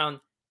regulation around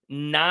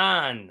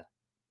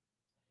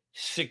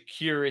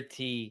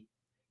non-security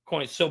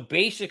coins. So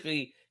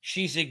basically,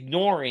 she's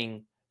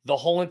ignoring the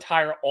whole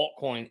entire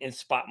altcoin and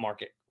spot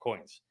market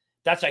coins.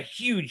 That's a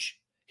huge.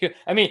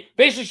 I mean,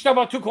 basically, she's talking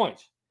about two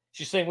coins.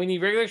 She's saying we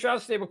need regulation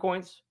around stable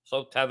coins,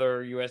 so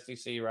Tether,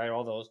 USDC, right,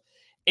 all those,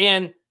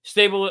 and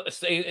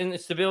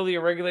stability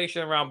or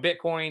regulation around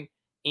Bitcoin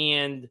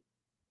and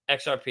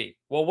XRP.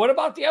 Well, what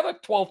about the other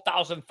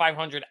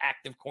 12,500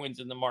 active coins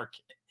in the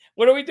market?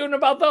 What are we doing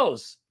about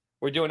those?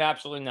 We're doing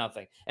absolutely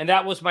nothing. And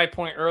that was my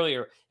point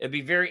earlier. It'd be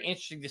very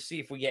interesting to see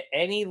if we get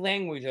any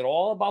language at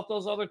all about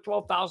those other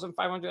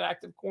 12,500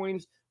 active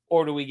coins,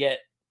 or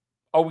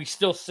are we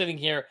still sitting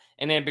here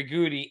in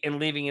ambiguity and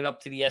leaving it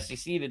up to the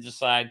SEC to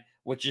decide,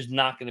 which is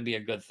not going to be a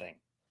good thing.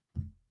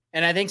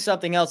 And I think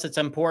something else that's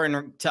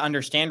important to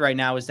understand right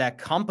now is that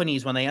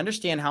companies, when they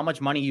understand how much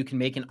money you can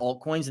make in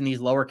altcoins and these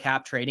lower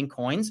cap trading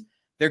coins,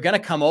 they're going to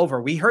come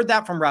over. We heard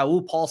that from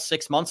Raul Paul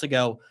 6 months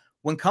ago.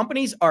 When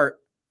companies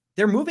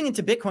they're moving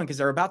into Bitcoin because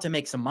they're about to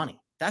make some money.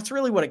 That's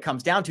really what it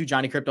comes down to,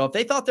 Johnny Crypto. If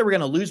they thought they were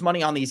going to lose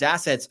money on these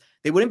assets,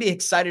 they wouldn't be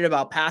excited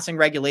about passing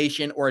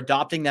regulation or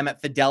adopting them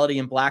at Fidelity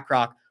and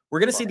BlackRock. We're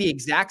going to see the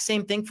exact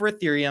same thing for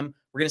Ethereum.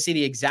 We're going to see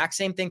the exact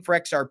same thing for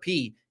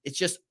XRP. It's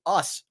just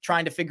us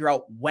trying to figure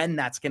out when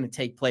that's going to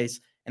take place.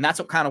 And that's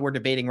what kind of we're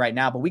debating right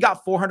now. But we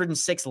got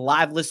 406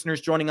 live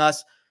listeners joining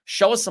us.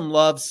 Show us some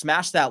love.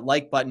 Smash that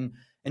like button.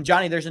 And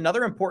Johnny, there's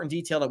another important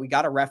detail that we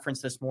got to reference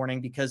this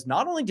morning, because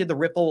not only did the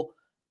Ripple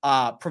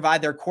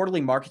provide their quarterly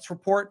markets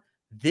report,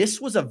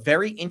 this was a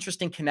very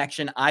interesting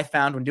connection I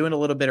found when doing a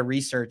little bit of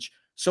research.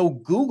 So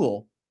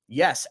Google,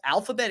 yes,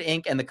 Alphabet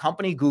Inc. and the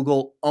company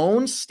Google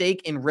own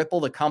stake in Ripple,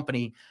 the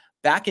company.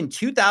 Back in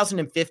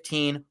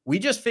 2015, we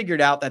just figured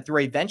out that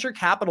through a venture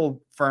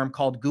capital firm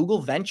called Google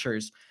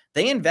Ventures,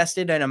 they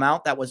invested an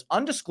amount that was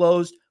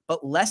undisclosed,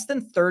 but less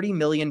than $30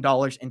 million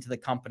into the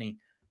company.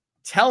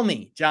 Tell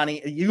me,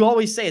 Johnny, you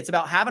always say it's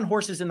about having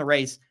horses in the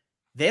race.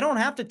 They don't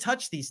have to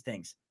touch these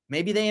things.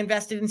 Maybe they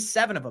invested in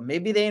 7 of them.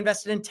 Maybe they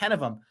invested in 10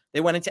 of them.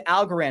 They went into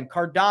Algorand,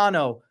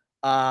 Cardano,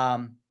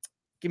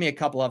 give me a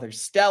couple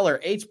others, Stellar,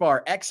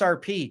 HBAR,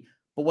 XRP.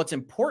 But what's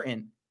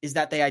important is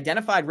that they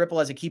identified Ripple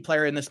as a key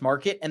player in this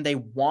market, and they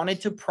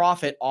wanted to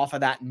profit off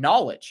of that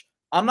knowledge.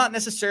 I'm not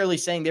necessarily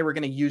saying they were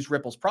going to use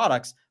Ripple's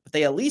products, but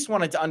they at least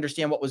wanted to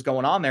understand what was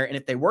going on there. And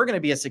if they were going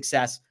to be a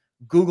success,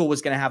 Google was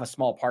going to have a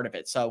small part of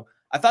it. So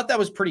I thought that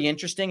was pretty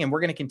interesting, and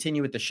we're going to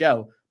continue with the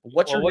show. But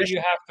what you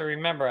have to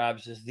remember,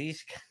 Abs, is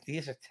these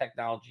are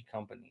technology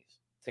companies.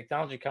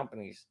 Technology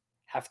companies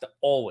have to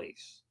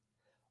always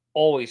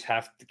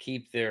have to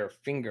keep their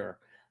finger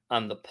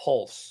on the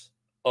pulse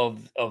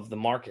of the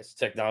markets.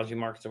 Technology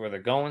markets are where they're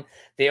going.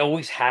 They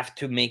always have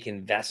to make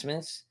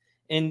investments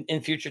in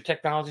future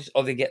technologies,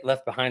 or they get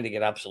left behind, they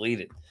get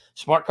obsoleted.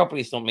 Smart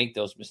companies don't make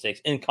those mistakes.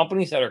 And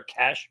companies that are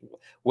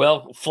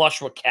flush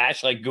with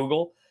cash, like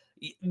Google,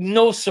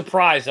 no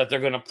surprise that they're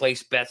going to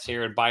place bets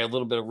here and buy a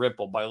little bit of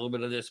Ripple, buy a little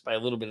bit of this, buy a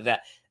little bit of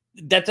that.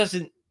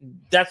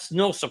 that's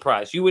no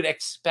surprise. You would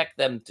expect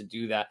them to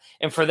do that.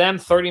 And for them,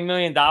 $30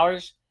 million,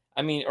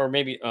 I mean, or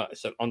maybe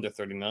so under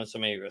 30 million, so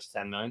maybe it was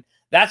 10 million.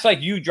 That's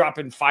like you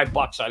dropping $5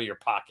 out of your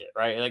pocket,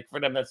 right? Like for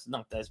them,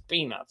 that's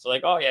peanuts.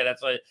 Like, oh yeah,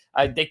 that's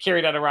like they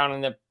carry that around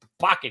in the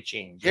pocket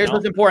change. Here's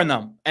what's important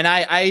though. And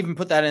I even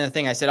put that in the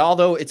thing. I said,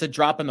 although it's a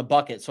drop in the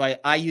bucket. So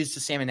I used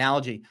the same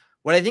analogy.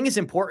 What I think is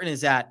important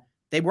is that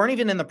they weren't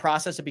even in the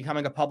process of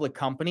becoming a public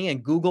company,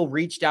 and Google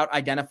reached out,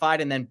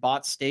 identified, and then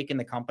bought stake in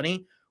the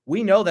company.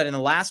 We know that in the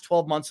last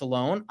 12 months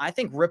alone, I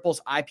think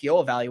Ripple's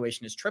IPO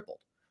evaluation has tripled.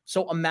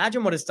 So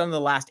imagine what it's done in the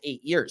last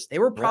 8 years. They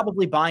were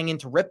probably buying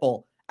into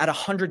Ripple at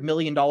 $100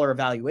 million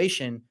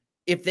evaluation.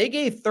 If they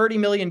gave $30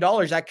 million,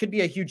 that could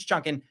be a huge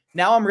chunk. And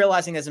now I'm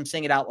realizing as I'm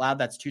saying it out loud,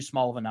 that's too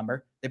small of a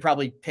number. They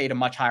probably paid a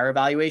much higher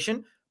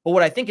evaluation. But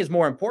what I think is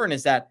more important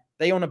is that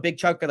they own a big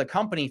chunk of the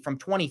company from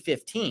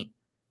 2015.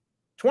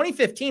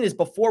 2015 is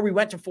before we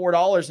went to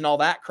 $4 and all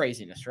that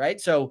craziness, right?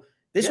 So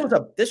this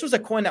was a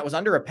coin that was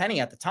under a penny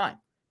at the time.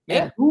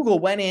 Yeah. And Google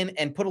went in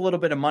and put a little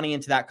bit of money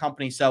into that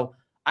company. So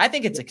I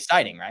think it's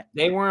exciting, right?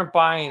 They weren't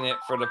buying it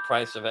for the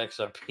price of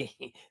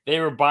XRP. They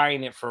were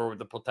buying it for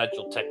the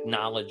potential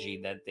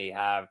technology that they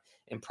have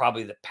and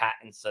probably the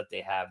patents that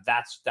they have.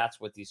 That's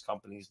what these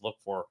companies look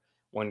for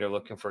when they're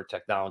looking for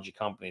technology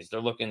companies.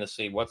 They're looking to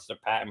see what's their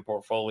patent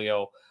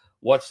portfolio,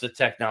 what's the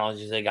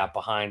technologies they got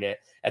behind it.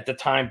 At the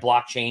time,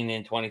 blockchain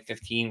in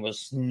 2015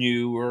 was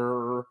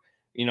newer,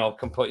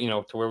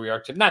 to where we are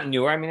today. Not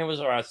newer. I mean, it was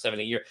around 7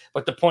 8 years.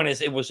 But the point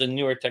is, it was a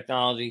newer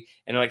technology,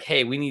 and they're like,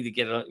 hey, we need to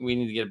get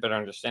a better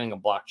understanding of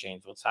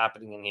blockchains. What's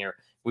happening in here?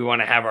 We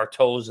want to have our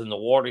toes in the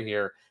water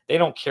here. They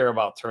don't care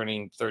about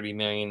turning 30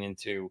 million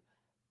into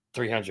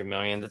 300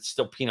 million. That's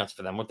still peanuts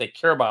for them. What they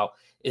care about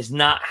is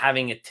not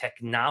having a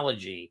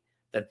technology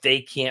that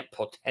they can't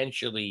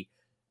potentially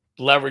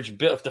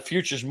leverage. If the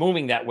future's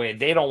moving that way,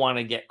 they don't want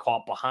to get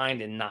caught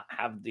behind and not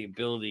have the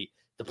ability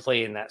to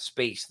play in that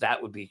space.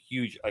 That would be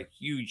a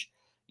huge,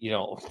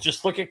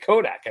 just look at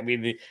Kodak. I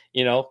mean,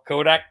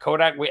 Kodak,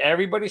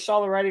 everybody saw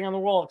the writing on the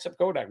wall except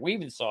Kodak. We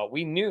even saw it.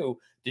 We knew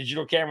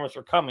digital cameras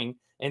were coming,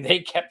 and they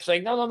kept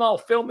saying, no,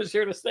 film is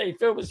here to stay.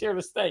 Film is here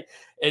to stay.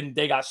 And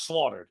they got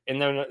slaughtered,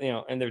 and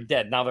they're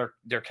dead. Now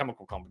they're a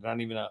chemical company,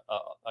 not even a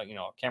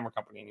camera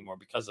company anymore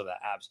because of that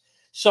abs.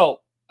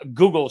 So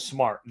Google's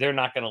smart. They're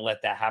not going to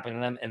let that happen to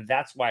them. And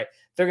that's why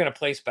they're going to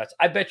place bets.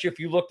 I bet you if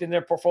you looked in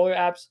their portfolio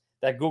apps,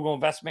 that Google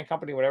investment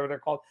company, whatever they're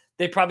called,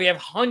 they probably have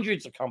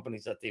hundreds of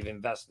companies that they've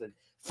invested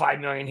 5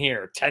 million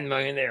here, 10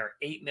 million there,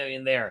 8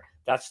 million there.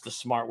 That's the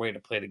smart way to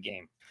play the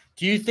game.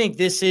 Do you think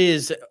this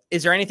is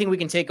there anything we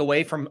can take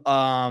away from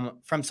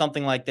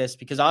something like this?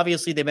 Because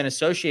obviously they've been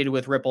associated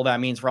with Ripple. That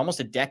means for almost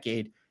a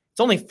decade.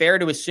 It's only fair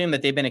to assume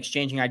that they've been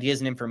exchanging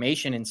ideas and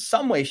information in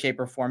some way, shape,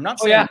 or form, not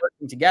saying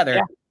working together.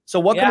 Yeah. So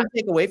what can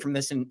we take away from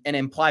this and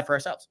imply for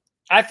ourselves?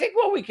 I think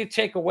what we could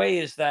take away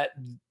is that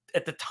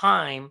at the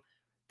time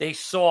they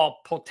saw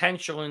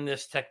potential in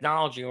this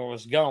technology or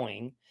was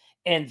going.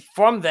 And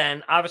from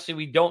then, obviously,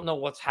 we don't know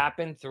what's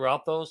happened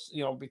throughout those,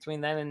 between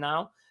then and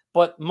now.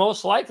 But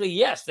most likely,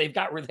 yes, they've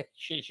got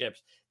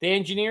relationships. The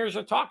engineers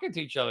are talking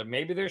to each other.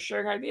 Maybe they're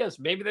sharing ideas.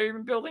 Maybe they're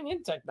even building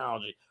in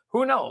technology.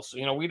 Who knows?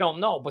 We don't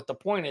know. But the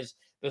point is,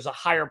 there's a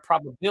higher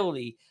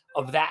probability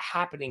of that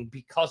happening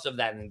because of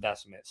that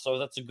investment. So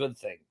that's a good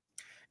thing.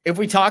 If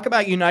we talk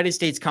about United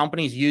States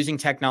companies using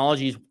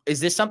technologies, is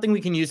this something we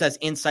can use as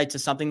insight to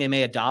something they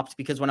may adopt?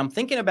 Because when I'm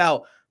thinking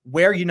about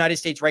where United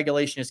States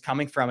regulation is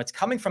coming from, it's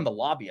coming from the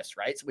lobbyists,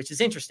 right? Which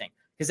is interesting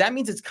because that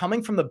means it's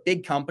coming from the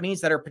big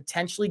companies that are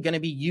potentially going to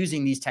be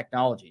using these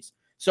technologies.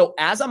 So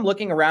as I'm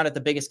looking around at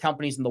the biggest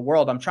companies in the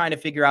world, I'm trying to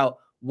figure out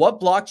what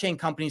blockchain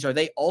companies are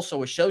they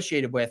also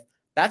associated with.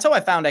 That's how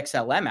I found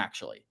XLM,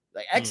 actually.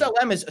 Like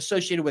XLM is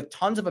associated with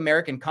tons of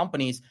American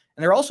companies,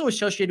 and they're also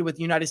associated with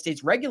United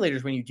States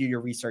regulators when you do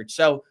your research.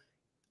 So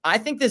I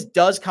think this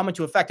does come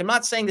into effect. I'm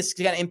not saying this is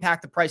going to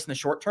impact the price in the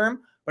short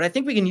term, but I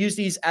think we can use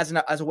these as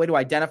a way to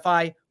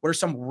identify what are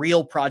some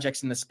real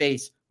projects in the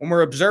space. When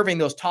we're observing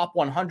those top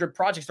 100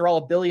 projects, they're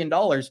all $1 billion.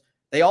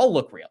 They all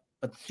look real,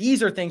 but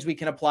these are things we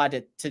can apply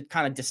to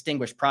kind of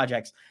distinguish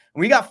projects.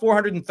 And we got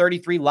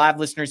 433 live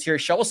listeners here.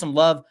 Show us some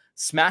love.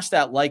 Smash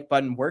that like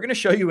button. We're going to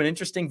show you an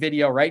interesting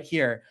video right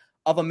here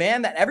of a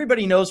man that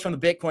everybody knows from the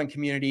Bitcoin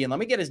community. And let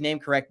me get his name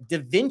correct. Da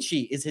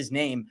Vinci is his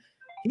name.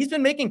 He's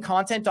been making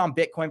content on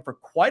Bitcoin for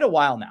quite a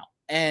while now.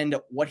 And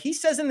what he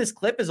says in this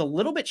clip is a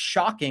little bit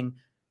shocking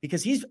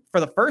because he's, for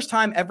the first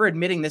time ever,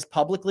 admitting this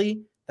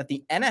publicly, that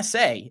the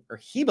NSA, or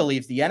he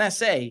believes the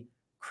NSA,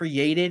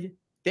 created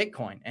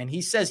Bitcoin. And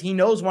he says he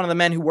knows one of the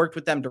men who worked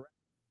with them directly.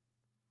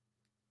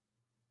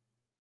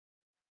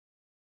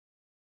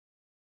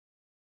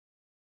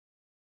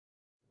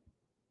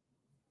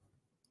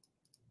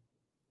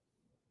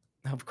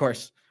 Of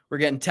course, we're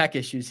getting tech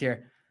issues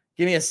here.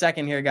 Give me a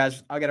second here,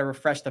 guys. I got to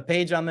refresh the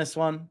page on this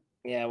one.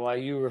 Yeah, while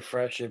you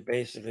refresh it,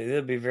 basically,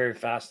 it'll be very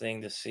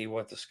fascinating to see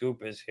what the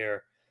scoop is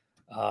here.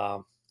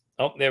 Oh,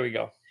 there we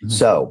go.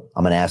 So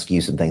I'm going to ask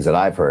you some things that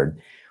I've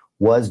heard.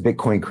 Was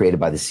Bitcoin created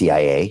by the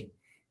CIA?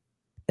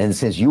 And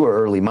since you were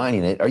early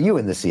mining it, are you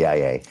in the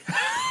CIA?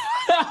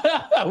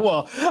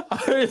 Well,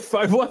 if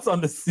I was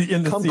in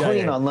the Come CIA,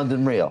 clean on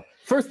London Real.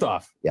 First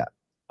off, yeah,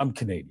 I'm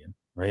Canadian,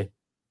 right?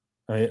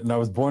 And I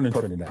was born in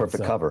Trinidad.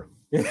 Perfect so. cover.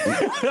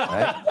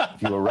 Right?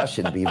 If you were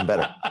Russian, it'd be even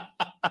better.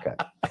 Okay.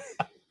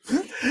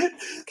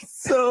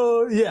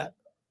 So yeah,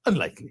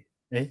 unlikely.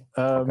 That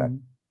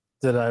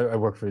I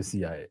work for the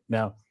CIA.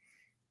 Now,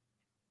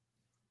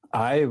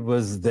 I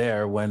was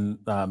there when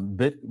what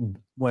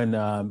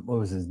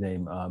was his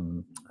name?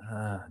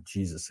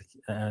 Jesus,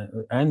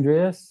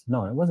 Andreas?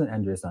 No, it wasn't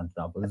Andreas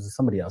Antonopoulos. It was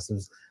somebody else. It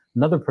was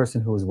another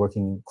person who was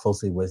working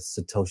closely with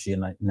Satoshi,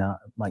 and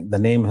the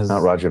name has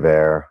not Roger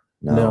Ver.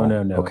 No.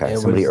 Okay,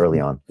 somebody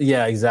early on.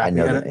 Yeah,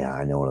 exactly.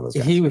 I know one of those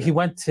guys. He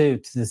went to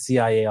the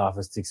CIA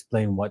office to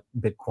explain what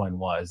Bitcoin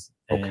was,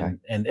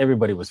 and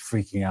everybody was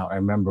freaking out. I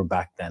remember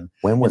back then.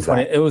 When was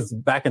that? It was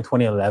back in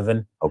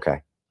 2011.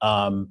 Okay.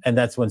 And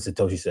that's when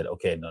Satoshi said,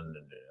 "Okay, no,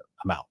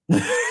 I'm out."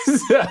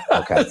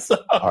 Okay.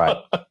 All right.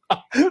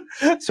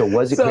 So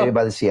was it created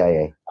by the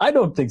CIA? I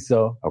don't think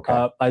so.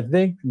 Okay. I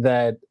think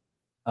that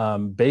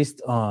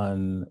based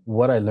on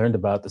what I learned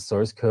about the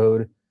source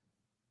code,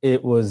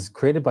 it was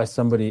created by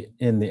somebody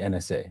in the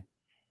NSA.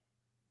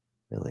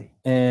 Really?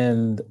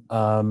 And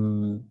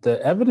the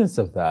evidence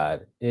of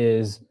that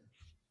is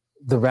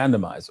the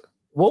randomizer.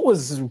 What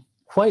was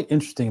quite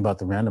interesting about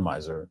the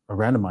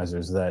randomizer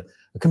is that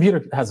a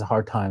computer has a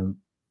hard time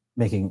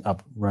making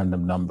up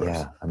random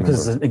numbers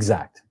because it's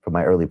exact. From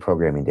my early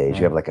programming days,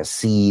 you have like a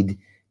seed,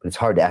 but it's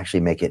hard to actually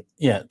make it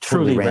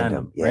truly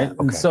random. Yeah, right? okay.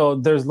 And so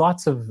there's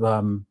lots of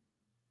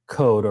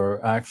code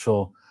or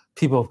actual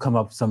people have come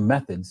up with some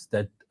methods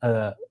that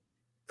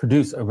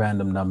produce a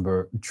random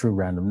number, true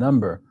random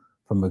number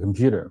from a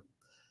computer.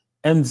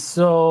 And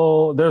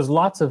so there's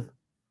lots of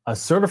a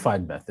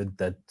certified method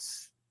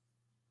that's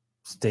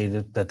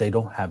stated that they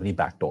don't have any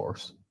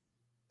backdoors.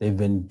 They've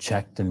been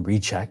checked and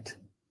rechecked,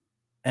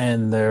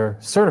 and they're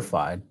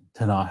certified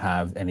to not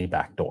have any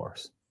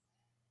backdoors.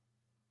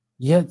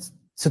 Yet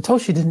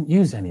Satoshi didn't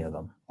use any of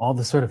them, all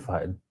the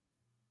certified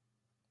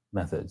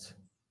methods.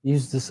 He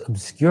used this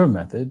obscure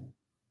method,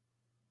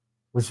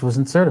 which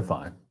wasn't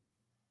certified.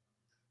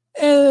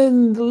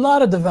 And a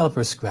lot of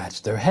developers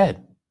scratched their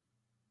head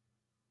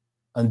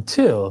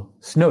until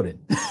Snowden,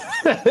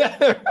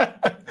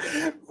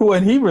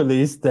 when he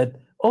released that,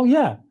 oh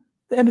yeah,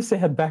 the NSA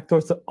had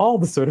backdoors to all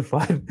the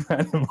certified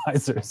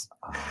randomizers.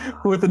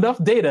 With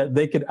enough data,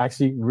 they could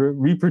actually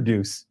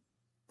reproduce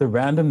the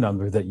random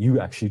number that you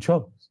actually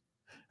chose.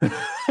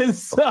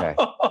 Okay.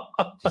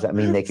 Does that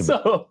mean they can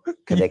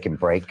they can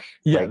break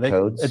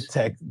codes?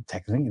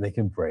 Technically, they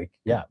can break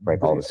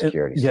all the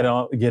security. Get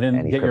your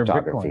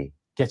Bitcoin.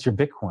 Get your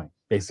Bitcoin,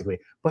 basically.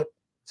 But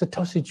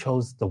Satoshi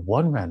chose the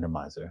one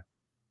randomizer.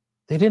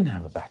 They didn't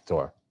have a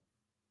backdoor.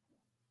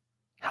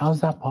 How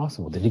is that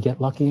possible? Did he get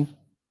lucky?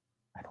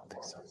 I don't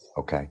think so.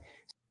 Okay.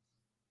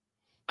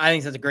 I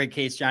think that's a great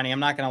case, Johnny. I'm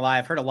not going to lie.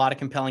 I've heard a lot of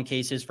compelling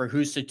cases for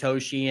who's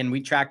Satoshi, and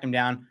we tracked him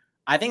down.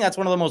 I think that's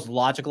one of the most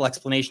logical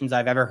explanations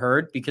I've ever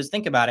heard, because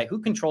think about it. Who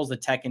controls the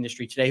tech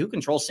industry today? Who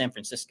controls San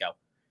Francisco?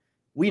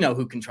 We know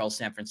who controls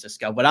San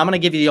Francisco, but I'm going to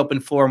give you the open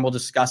floor and we'll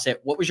discuss it.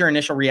 What was your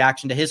initial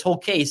reaction to his whole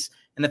case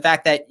and the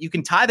fact that you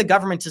can tie the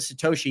government to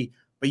Satoshi,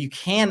 but you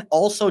can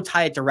also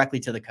tie it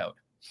directly to the code?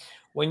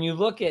 When you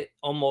look at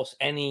almost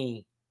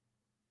any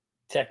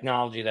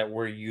technology that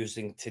we're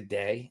using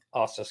today,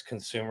 us as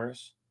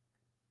consumers,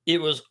 it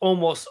was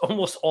almost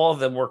all of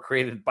them were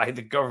created by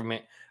the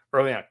government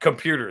early on.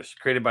 Computers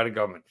created by the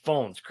government,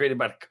 phones created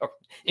by the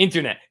government,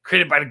 internet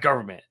created by the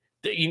government.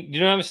 You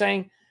know what I'm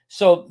saying?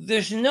 So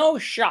there's no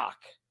shock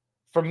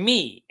for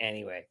me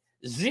anyway,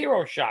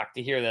 zero shock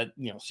to hear that,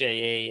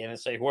 CIA,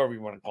 NSA, whoever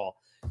you want to call,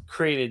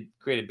 created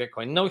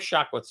Bitcoin. No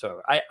shock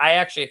whatsoever. I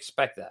actually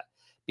expect that,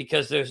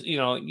 because there's,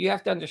 you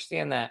have to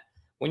understand that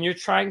when you're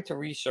trying to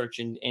research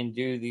and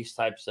do these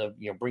types of,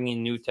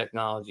 bringing new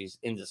technologies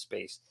into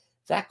space,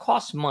 that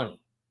costs money.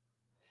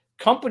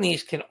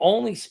 Companies can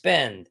only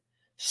spend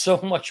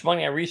so much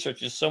money on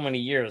research in so many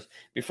years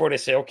before they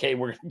say, okay,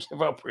 we're going to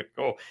give up, we're going to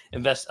go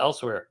invest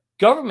elsewhere.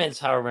 Governments,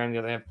 however, on the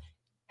other hand,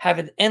 have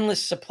an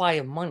endless supply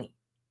of money.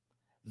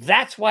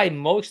 That's why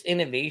most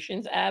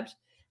innovations,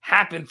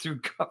 happen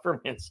through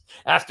governments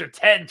after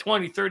 10,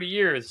 20, 30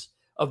 years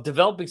of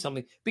developing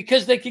something,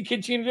 because they can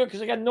continue to do it, because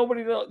they got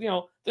nobody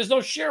to, there's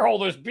no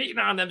shareholders beating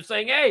on them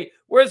saying, hey,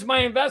 where's my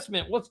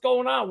investment? What's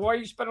going on? Why are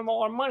you spending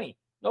all our money?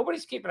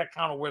 Nobody's keeping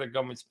account of where the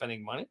government's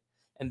spending money.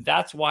 And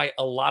that's why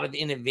a lot of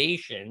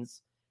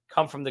innovations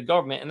come from the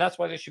government. And that's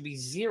why there should be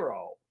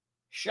zero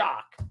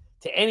shock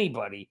to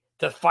anybody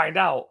to find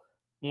out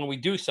when we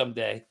do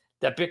someday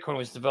that Bitcoin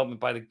was developed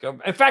by the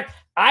government. In fact,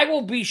 I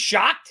will be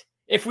shocked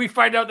if we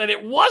find out that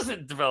it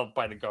wasn't developed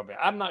by the government.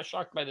 I'm not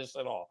shocked by this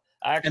at all.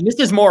 And this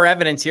is more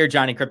evidence here,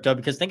 Johnny Crypto,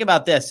 because think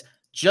about this.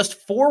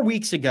 Just 4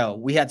 weeks ago,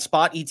 we had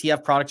spot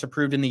ETF products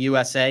approved in the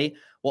USA.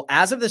 Well,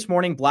 as of this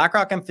morning,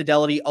 BlackRock and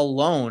Fidelity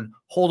alone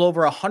hold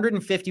over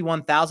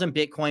 151,000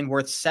 Bitcoin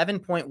worth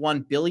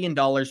 $7.1 billion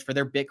for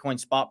their Bitcoin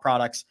spot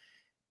products.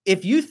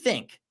 If you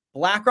think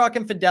BlackRock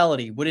and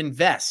Fidelity would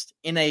invest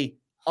in a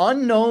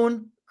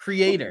unknown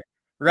creator,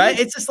 right?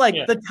 It's just like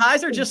the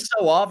ties are just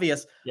so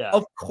obvious. Yeah.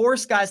 Of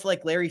course, guys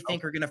like Larry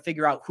Fink are going to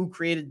figure out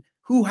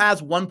who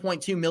has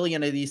 1.2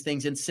 million of these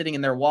things sitting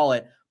in their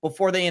wallet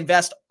before they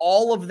invest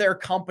all of their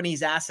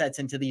company's assets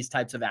into these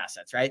types of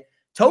assets, right?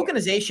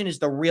 Tokenization is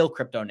the real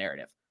crypto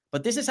narrative,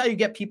 but this is how you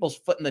get people's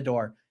foot in the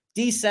door.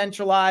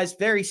 Decentralized,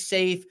 very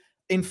safe,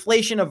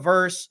 inflation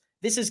averse.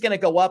 This is going to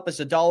go up as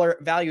the dollar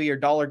value of your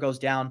dollar goes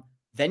down.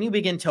 Then you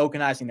begin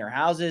tokenizing their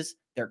houses,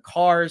 their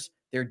cars,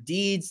 their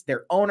deeds,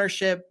 their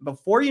ownership.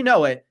 Before you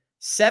know it,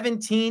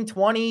 17,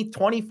 20,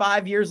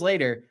 25 years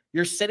later,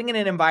 you're sitting in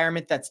an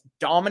environment that's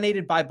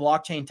dominated by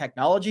blockchain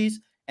technologies.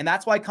 And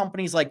that's why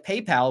companies like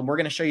PayPal, and we're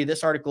going to show you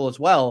this article as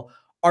well,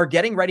 are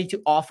getting ready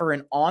to offer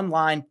an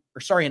offline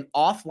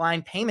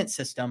payment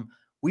system.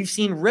 We've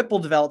seen Ripple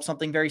develop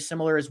something very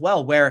similar as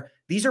well, where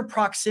these are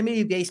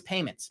proximity-based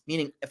payments,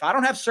 meaning if I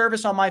don't have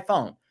service on my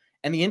phone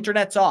and the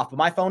internet's off, but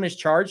my phone is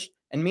charged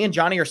and me and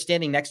Johnny are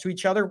standing next to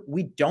each other,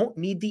 we don't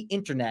need the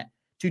internet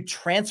to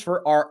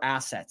transfer our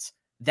assets.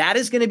 That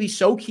is going to be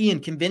so key in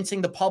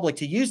convincing the public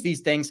to use these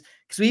things,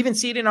 because we even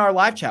see it in our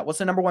live chat. What's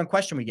the number one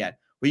question we get?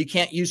 Well, you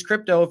can't use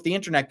crypto if the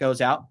internet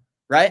goes out,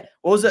 right?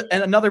 What was it?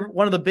 And another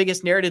one of the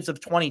biggest narratives of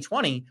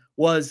 2020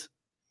 was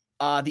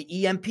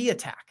the EMP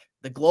attack,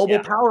 the global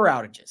power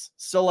outages.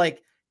 So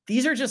like,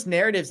 these are just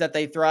narratives that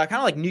they throw out,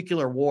 kind of like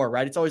nuclear war,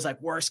 right? It's always like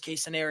worst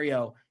case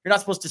scenario. You're not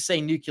supposed to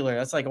say nuclear.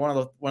 That's like one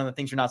of the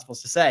things you're not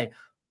supposed to say.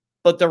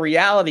 But the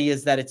reality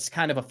is that it's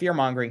kind of a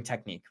fear-mongering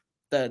technique.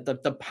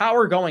 The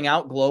power going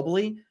out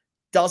globally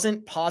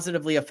doesn't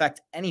positively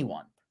affect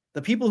anyone.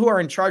 The people who are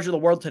in charge of the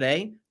world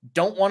today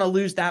don't want to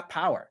lose that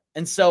power.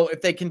 And so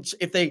if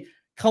they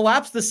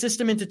collapse the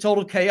system into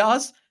total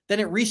chaos, then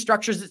it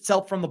restructures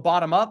itself from the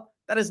bottom up.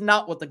 That is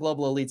not what the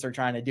global elites are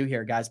trying to do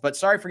here, guys. But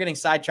sorry for getting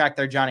sidetracked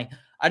there, Johnny.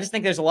 I just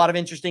think there's a lot of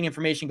interesting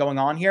information going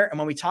on here. And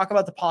when we talk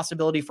about the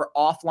possibility for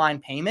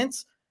offline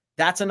payments,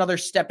 that's another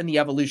step in the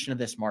evolution of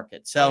this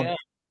market. So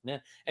yeah.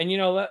 And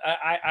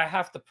I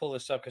have to pull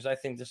this up because I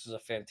think this is a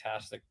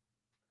fantastic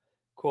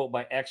quote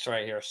by X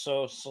right here.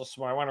 So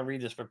smart. I want to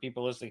read this for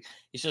people listening.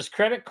 He says,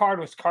 credit card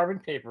was carbon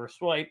paper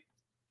swipe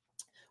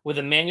with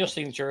a manual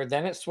signature.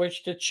 Then it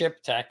switched to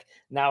chip tech.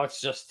 Now it's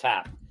just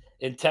tap.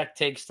 And tech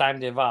takes time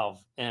to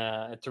evolve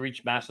to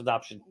reach mass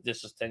adoption.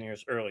 This is 10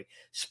 years early.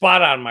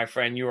 Spot on, my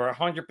friend. You are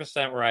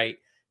 100% right.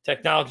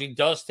 Technology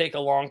does take a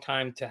long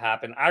time to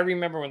happen. I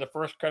remember when the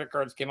first credit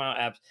cards came out,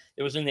 apps,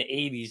 it was in the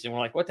 80s, and we're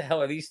like, what the hell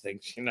are these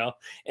things? And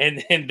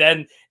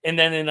then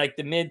in like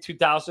the mid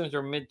 2000s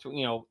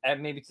or at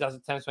maybe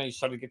 2010 when you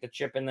started to get the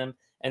chip in them.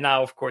 And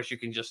now, of course, you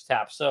can just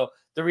tap. So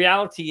the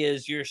reality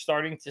is you're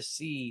starting to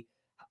see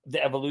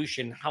the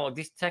evolution, how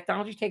this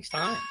technology takes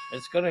time.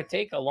 It's going to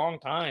take a long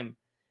time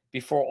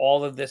before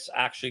all of this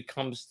actually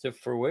comes to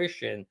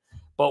fruition.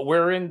 But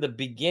we're in the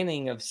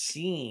beginning of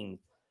seeing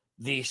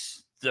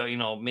these, the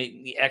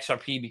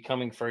XRP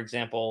becoming, for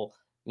example,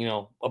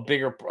 taking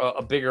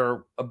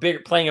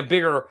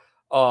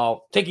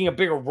a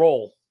bigger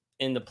role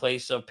in the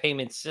place of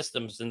payment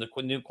systems in the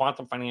new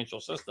quantum financial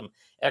system.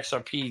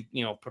 XRP,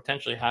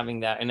 potentially having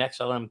that, and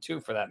XLM too,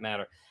 for that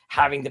matter,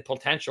 having the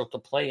potential to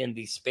play in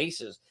these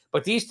spaces.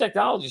 But these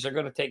technologies are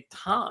going to take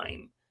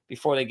time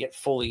before they get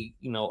fully,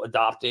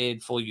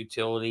 adopted, full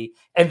utility,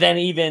 and then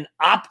even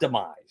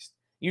optimized.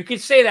 You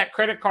could say that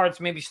credit cards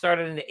maybe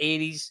started in the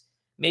 80s,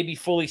 maybe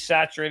fully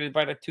saturated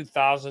by the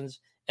 2000s,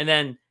 and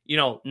then,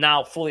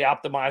 now fully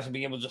optimized and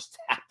being able to just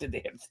tap the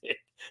damn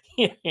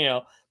thing,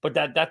 but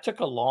that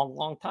took a long,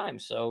 long time.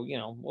 So,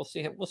 we'll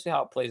see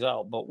how it plays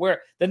out. But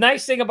the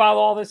nice thing about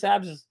all this,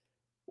 Abs, is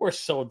we're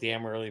so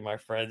damn early, my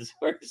friends.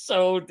 We're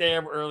so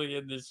damn early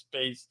in this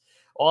space.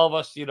 All of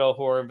us, who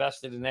are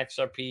invested in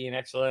XRP and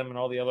XLM and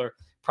all the other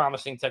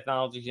promising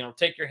technologies,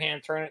 take your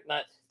hand, turn it,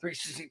 not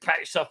 360, pat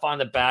yourself on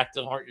the back.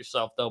 Don't hurt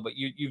yourself, though. But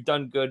you've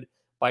done good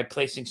by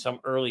placing some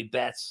early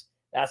bets.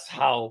 That's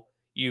how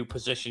you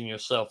position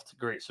yourself to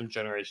create some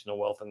generational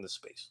wealth in this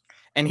space.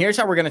 And here's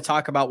how we're going to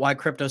talk about why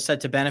crypto is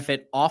set to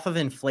benefit off of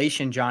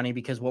inflation, Johnny,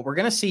 because what we're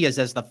going to see is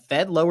as the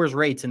Fed lowers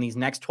rates in these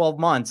next 12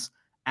 months,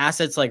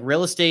 assets like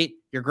real estate,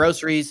 your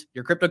groceries,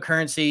 your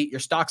cryptocurrency, your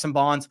stocks and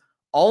bonds,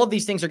 all of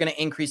these things are going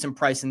to increase in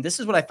price. And this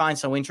is what I find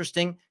so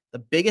interesting. The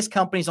biggest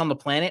companies on the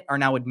planet are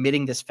now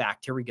admitting this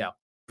fact. Here we go.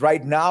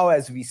 Right now,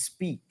 as we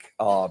speak,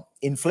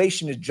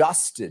 inflation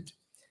adjusted,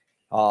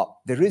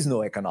 there is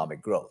no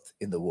economic growth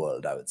in the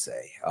world, I would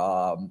say.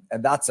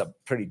 And that's a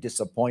pretty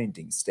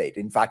disappointing state.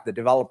 In fact, the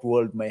developed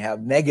world may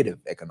have negative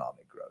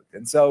economic growth.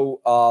 And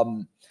so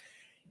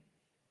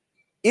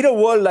in a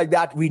world like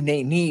that, we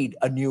need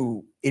a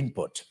new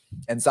input.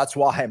 And so that's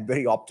why I'm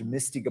very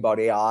optimistic about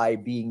AI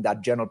being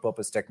that general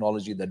purpose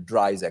technology that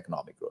drives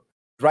economic growth.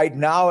 Right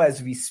now,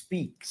 as we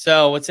speak.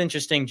 So what's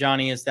interesting,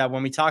 Johnny, is that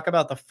when we talk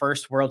about the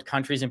first world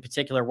countries in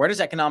particular, where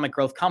does economic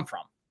growth come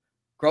from?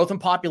 Growth in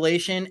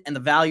population and the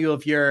value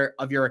of your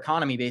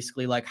economy,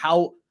 basically. Like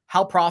how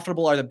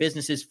profitable are the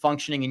businesses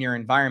functioning in your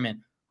environment?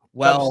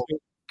 Well,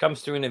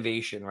 comes through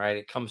innovation, right?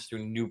 It comes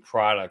through new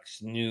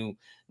products, new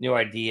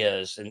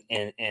ideas.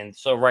 And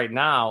so right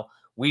now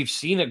we've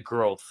seen a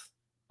growth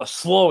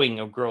slowing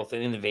of growth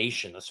and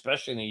innovation,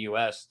 especially in the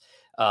U.S.,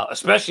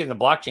 especially in the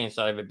blockchain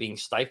side of it being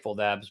stifled,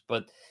 Abs.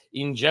 But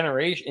in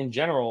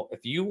general,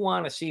 if you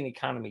want to see an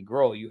economy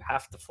grow, you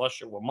have to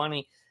flush it with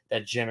money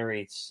that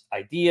generates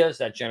ideas,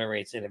 that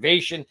generates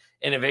innovation.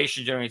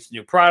 Innovation generates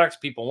new products.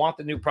 People want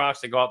the new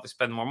products. They go out to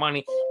spend more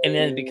money, and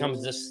then it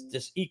becomes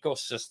this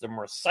ecosystem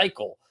or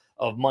cycle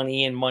of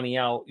money in, money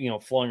out,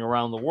 flowing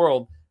around the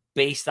world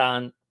based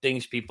on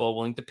things people are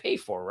willing to pay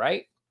for,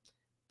 right?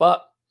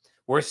 But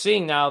we're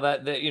seeing now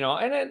that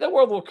and the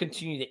world will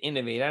continue to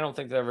innovate. I don't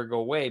think they'll ever go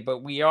away, but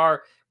we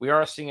are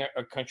seeing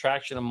a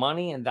contraction of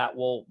money, and that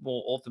will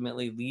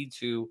ultimately lead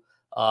to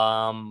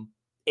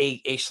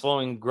a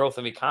slowing growth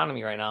of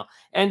economy right now.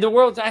 And the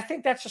world, I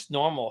think that's just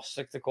normal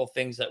cyclical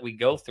things that we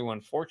go through,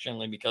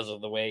 unfortunately, because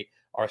of the way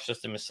our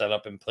system is set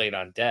up and played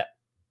on debt.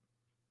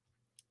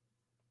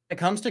 When it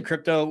comes to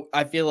crypto,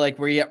 I feel like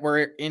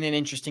we're in an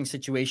interesting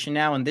situation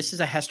now. And this is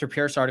a Hester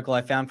Pierce article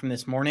I found from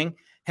this morning.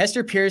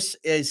 Hester Pierce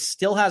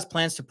still has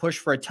plans to push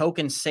for a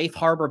token safe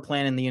harbor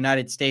plan in the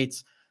United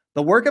States.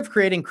 The work of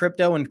creating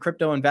crypto and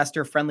crypto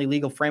investor-friendly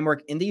legal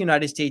framework in the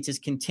United States is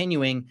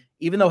continuing,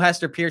 even though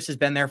Hester Pierce has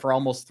been there for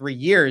almost 3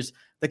 years.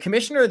 The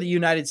commissioner of the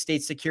United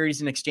States Securities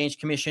and Exchange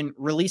Commission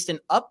released an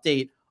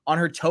update on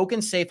her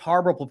token safe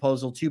harbor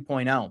proposal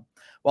 2.0.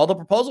 While the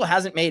proposal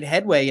hasn't made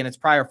headway in its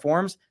prior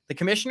forms, the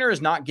commissioner is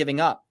not giving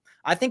up.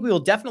 I think we will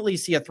definitely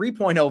see a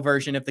 3.0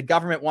 version if the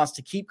government wants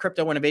to keep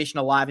crypto innovation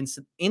alive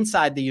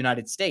inside the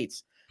United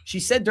States. She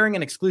said during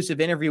an exclusive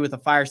interview with a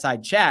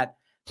Fireside Chat,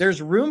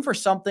 there's room for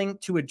something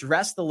to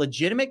address the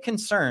legitimate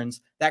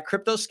concerns that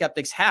crypto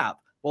skeptics have,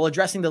 while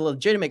addressing the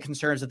legitimate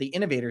concerns of the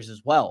innovators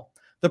as well.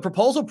 The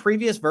proposal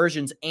previous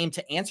versions aim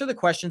to answer the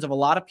questions of a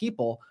lot of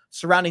people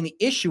surrounding the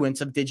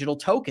issuance of digital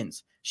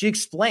tokens. She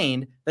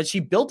explained that she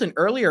built an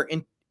earlier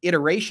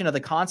iteration of the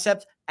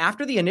concept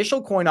after the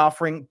initial coin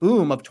offering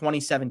boom of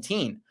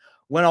 2017.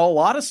 When a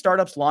lot of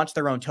startups launched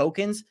their own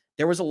tokens,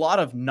 there was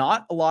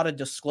not a lot of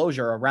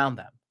disclosure around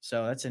them.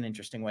 So that's an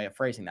interesting way of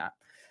phrasing that.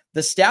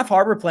 The staff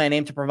harbor plan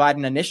aimed to provide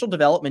an initial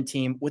development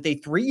team with a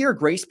 3-year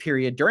grace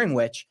period during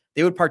which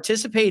they would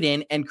participate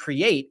in and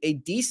create a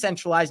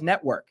decentralized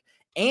network,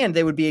 and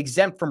they would be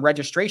exempt from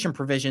registration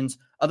provisions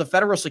of the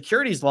federal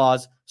securities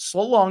laws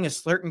so long as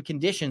certain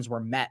conditions were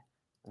met.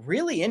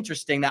 Really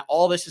interesting that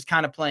all this is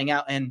kind of playing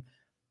out, and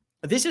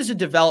this is a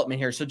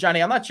development here. So,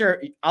 Johnny, I'm not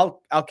sure.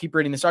 I'll keep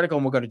reading this article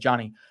and we'll go to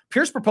Johnny.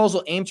 Pierce's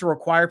proposal aimed to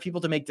require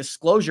people to make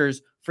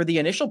disclosures for the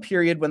initial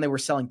period when they were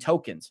selling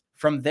tokens.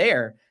 From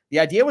there, the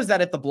idea was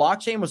that if the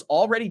blockchain was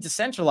already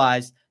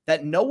decentralized,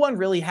 that no one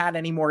really had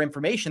any more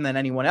information than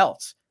anyone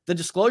else. The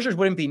disclosures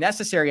wouldn't be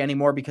necessary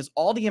anymore because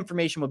all the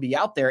information would be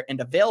out there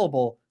and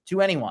available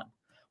to anyone.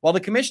 While the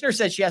commissioner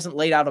said she hasn't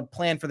laid out a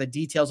plan for the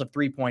details of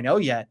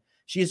 3.0 yet,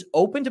 she is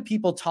open to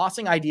people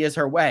tossing ideas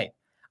her way.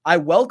 I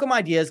welcome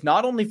ideas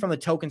not only from the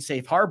token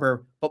safe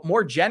harbor, but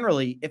more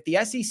generally, if the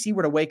SEC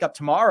were to wake up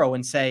tomorrow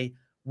and say,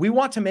 we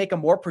want to take a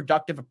more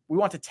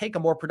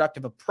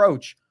productive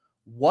approach,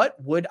 what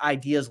would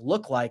ideas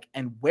look like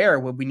and where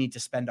would we need to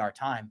spend our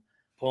time?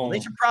 Well,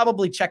 they should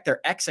probably check their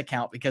X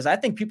account because I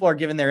think people are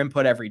giving their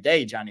input every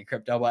day, Johnny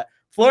Crypto. But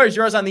floor is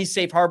yours on these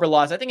safe harbor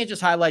laws. I think it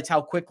just highlights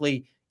how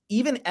quickly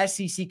even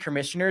SEC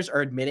commissioners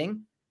are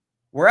admitting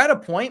we're at a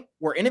point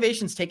where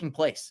innovation is taking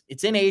place.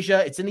 It's in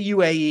Asia. It's in the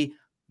UAE.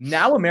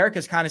 Now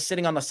America's kind of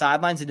sitting on the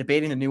sidelines and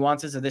debating the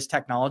nuances of this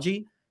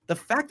technology. The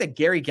fact that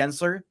Gary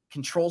Gensler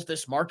controls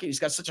this market, he's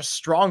got such a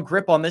strong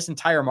grip on this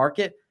entire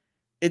market,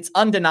 it's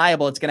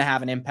undeniable it's going to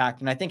have an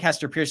impact. And I think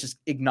Hester Pierce is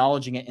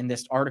acknowledging it in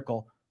this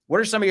article. What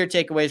are some of your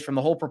takeaways from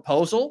the whole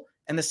proposal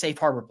and the safe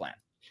harbor plan?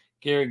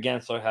 Gary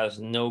Gensler has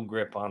no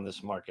grip on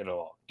this market at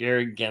all.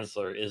 Gary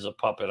Gensler is a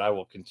puppet. I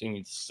will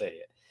continue to say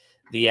it.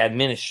 The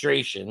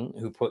administration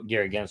who put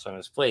Gary Gensler in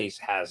his place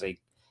has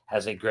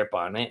a grip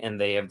on it, and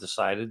they have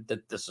decided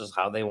that this is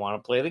how they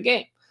want to play the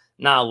game.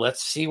 Now,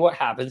 let's see what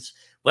happens.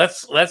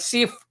 Let's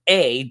see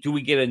if do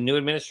we get a new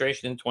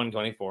administration in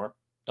 2024?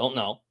 Don't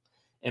know.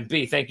 And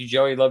B, thank you,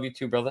 Joey. Love you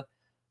too, brother.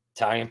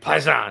 Italian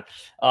paisan.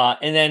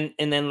 And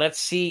then let's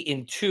see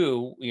in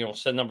 2,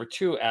 so number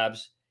 2,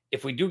 Abs,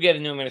 if we do get a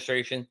new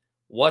administration,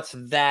 what's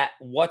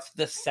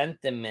the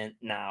sentiment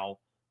now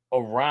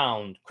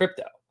around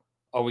crypto?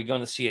 Are we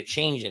going to see a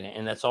change in it?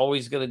 And that's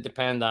always going to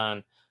depend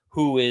on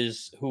who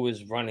is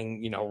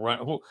running,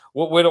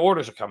 where the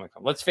orders are coming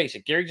from. Let's face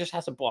it, Gary just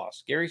has a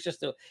boss. Gary's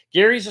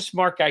a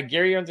smart guy.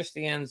 Gary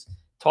understands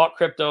taught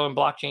crypto and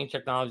blockchain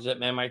technologies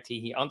at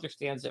MIT. He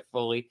understands it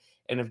fully.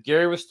 And if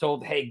Gary was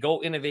told, hey,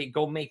 go innovate,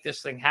 go make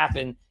this thing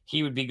happen,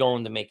 he would be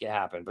going to make it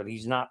happen. But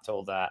he's not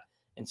told that.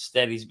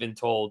 Instead, he's been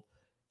told,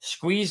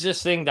 squeeze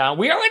this thing down.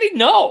 We already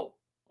know.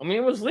 I mean,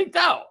 it was leaked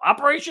out.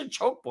 Operation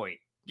Choke Point.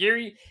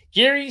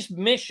 Gary's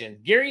mission.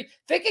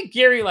 Think of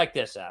Gary like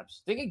this,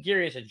 Abs. Think of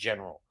Gary as a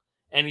general.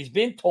 And he's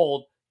been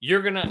told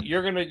you're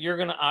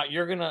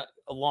gonna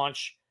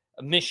launch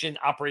a mission,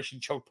 Operation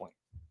Choke Point.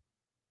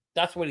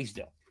 That's what he's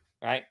doing,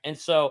 right? And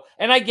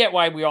I get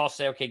why we all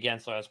say, okay,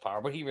 Gensler has power,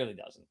 but he really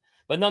doesn't.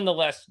 But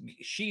nonetheless,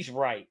 she's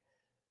right.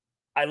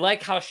 I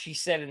like how she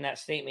said in that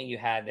statement you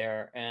had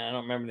there, and I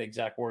don't remember the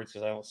exact words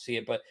because I don't see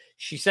it, but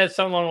she said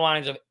something along the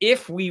lines of,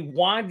 if we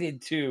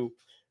wanted to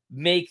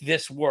make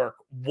this work,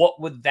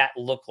 what would that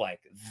look like?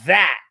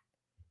 That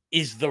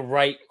is the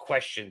right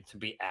question to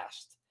be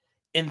asked.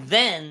 And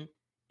then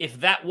if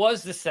that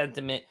was the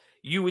sentiment,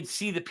 you would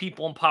see the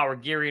people in power,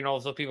 Gary and all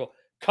those people,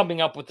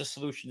 coming up with the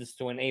solutions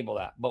to enable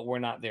that. But we're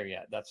not there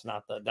yet. That's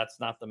not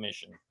the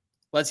mission.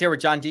 Let's hear what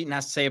John Deaton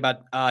has to say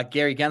about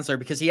Gary Gensler,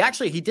 because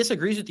he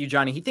disagrees with you,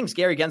 Johnny. He thinks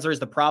Gary Gensler is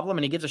the problem,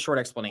 and he gives a short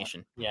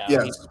explanation. Yeah.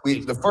 Yes.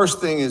 The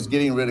first thing is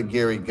getting rid of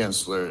Gary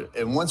Gensler.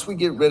 And once we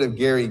get rid of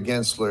Gary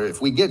Gensler,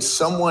 if we get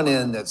someone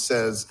in that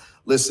says,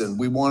 listen,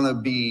 we want to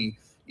be,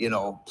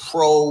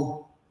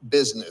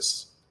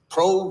 pro-business,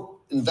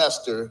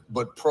 pro-investor,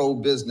 but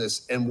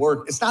pro-business and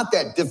work. It's not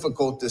that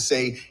difficult to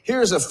say,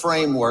 here's a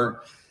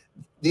framework.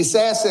 This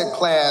asset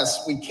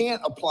class, we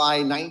can't apply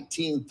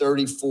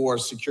 1934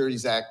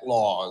 Securities Act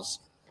laws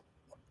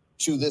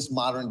to this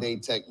modern day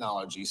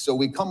technology. So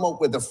we come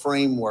up with a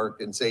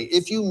framework and say,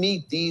 if you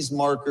meet these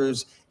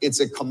markers,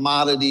 it's a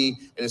commodity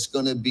and it's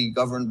going to be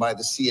governed by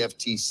the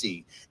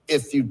CFTC.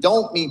 If you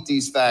don't meet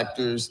these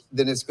factors,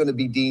 then it's going to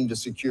be deemed a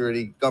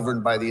security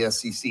governed by the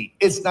SEC.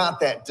 It's not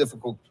that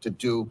difficult to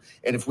do.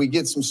 And if we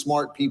get some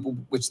smart people,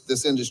 which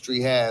this industry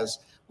has,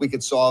 we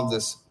could solve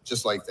this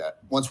just like that.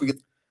 Once we get.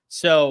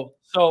 So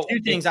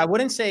two things. I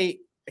wouldn't say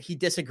he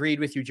disagreed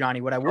with you,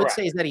 Johnny. What I would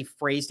say is that he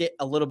phrased it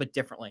a little bit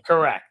differently.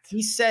 Correct.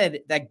 He said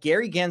that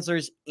Gary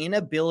Gensler's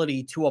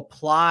inability to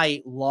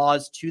apply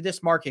laws to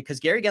this market, because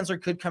Gary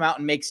Gensler could come out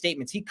and make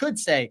statements. He could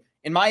say,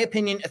 in my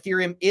opinion,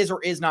 Ethereum is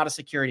or is not a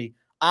security.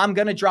 I'm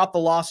going to drop the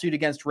lawsuit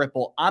against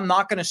Ripple. I'm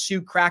not going to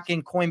sue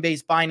Kraken,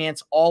 Coinbase,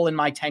 Binance all in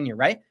my tenure,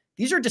 right?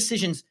 These are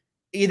decisions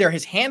either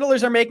his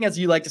handlers are making, as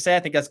you like to say. I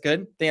think that's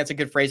good. I think that's a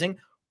good phrasing.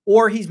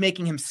 Or he's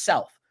making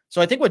himself.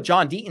 So I think what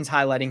John Deaton's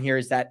highlighting here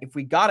is that if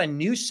we got a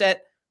new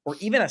set or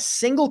even a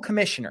single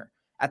commissioner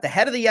at the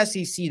head of the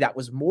SEC that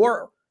was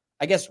more,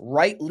 I guess,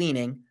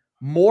 right-leaning,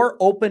 more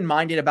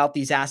open-minded about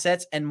these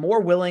assets, and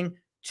more willing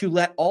to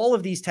let all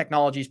of these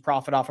technologies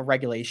profit off of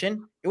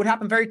regulation, it would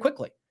happen very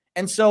quickly.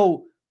 And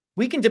so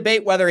we can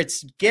debate whether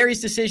it's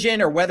Gary's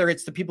decision or whether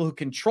it's the people who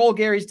control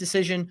Gary's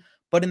decision,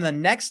 but in the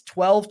next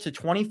 12 to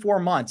 24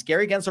 months,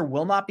 Gary Gensler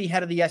will not be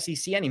head of the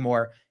SEC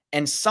anymore,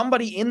 and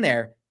somebody in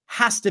there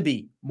has to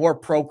be more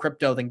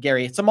pro-crypto than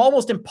Gary. It's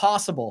almost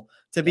impossible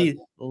to be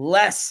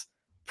less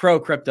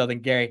pro-crypto than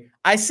Gary.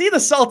 I see the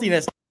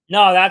saltiness.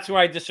 No, that's where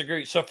I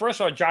disagree. So first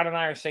of all, John and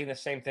I are saying the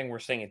same thing. We're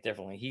saying it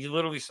differently. He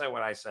literally said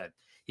what I said.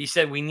 He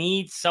said, we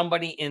need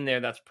somebody in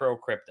there that's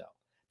pro-crypto.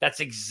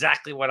 That's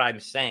exactly what I'm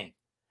saying.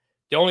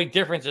 The only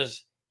difference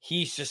is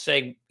he's just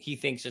saying he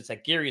thinks it's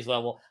at Gary's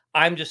level.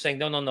 I'm just saying,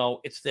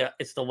 no. It's the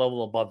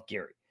level above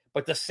Gary.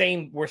 But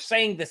we're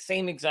saying the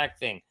same exact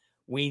thing.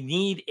 We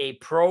need a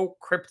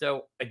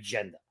pro-crypto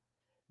agenda.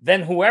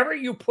 Then whoever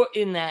you put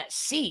in that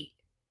seat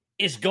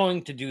is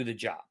going to do the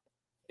job.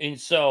 And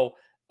so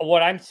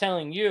what I'm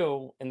telling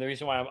you, and the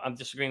reason why I'm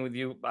disagreeing with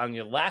you on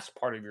your last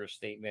part of your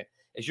statement,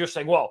 is you're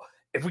saying, well,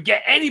 if we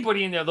get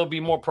anybody in there, there'll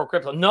be more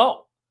pro-crypto.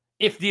 No.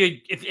 If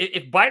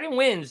Biden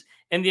wins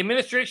and the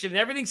administration and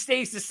everything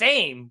stays the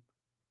same,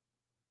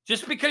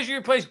 just because you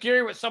replace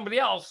Gary with somebody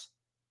else,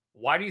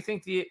 why do you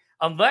think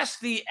unless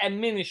the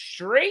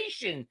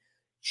administration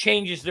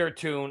changes their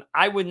tune,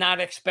 I would not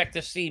expect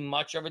to see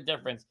much of a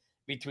difference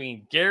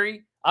between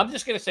Gary. I'm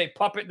just going to say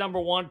puppet number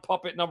 1,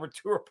 puppet number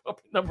 2, or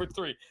puppet number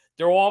 3.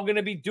 They're all going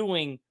to be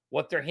doing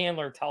what their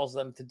handler tells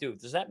them to do.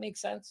 Does that make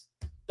sense?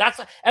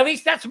 At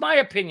least that's my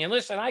opinion.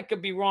 Listen, I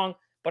could be wrong,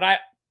 but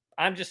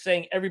I'm just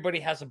saying everybody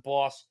has a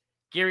boss.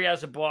 Gary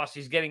has a boss.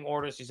 He's getting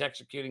orders. He's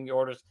executing the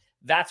orders.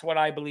 That's what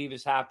I believe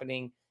is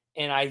happening.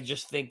 And I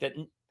just think that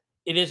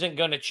it isn't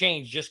going to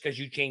change just because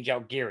you change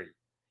out Gary.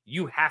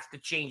 You have to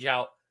change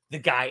out the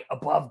guy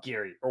above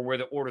Gary or where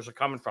the orders are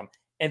coming from.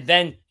 And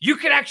then you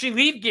can actually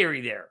leave Gary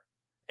there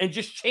and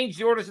just change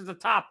the orders at the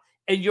top,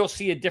 and you'll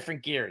see a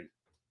different Gary.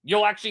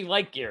 You'll actually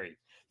like Gary.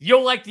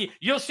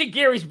 You'll see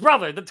Gary's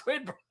brother, the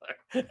twin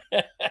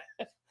brother.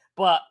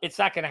 But it's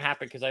not going to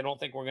happen because I don't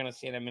think we're going to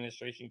see an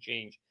administration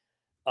change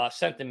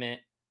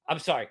sentiment. I'm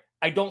sorry.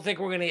 I don't think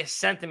we're going to get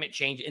sentiment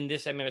change in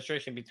this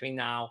administration between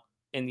now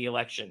and the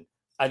election.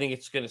 I think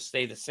it's going to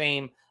stay the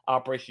same.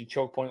 Operation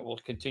Choke Point will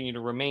continue to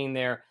remain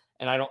there.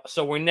 And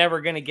so we're never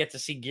going to get to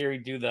see Gary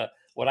do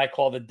what I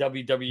call the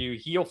WWE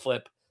heel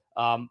flip.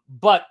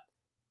 But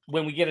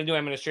when we get a new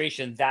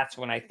administration, that's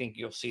when I think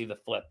you'll see the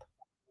flip.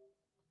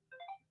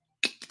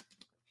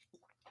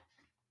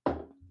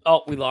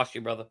 Oh, we lost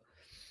you, brother.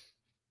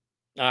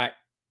 All right.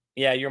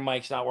 Yeah, your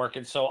mic's not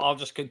working. So I'll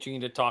just continue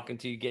to talk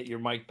until you get your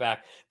mic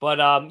back. But,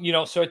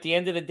 so at the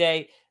end of the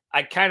day,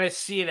 I kind of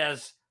see it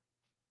as,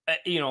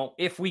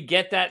 if we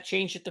get that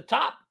change at the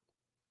top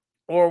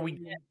or we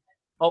get.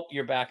 Oh,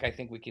 you're back. I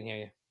think we can hear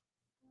you.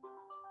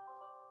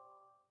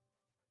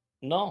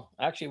 No,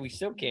 actually, we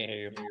still can't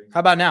hear you.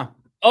 How about now?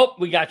 Oh,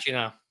 we got you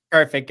now.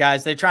 Perfect,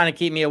 guys. They're trying to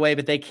keep me away,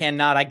 but they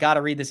cannot. I got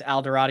to read this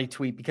Alderati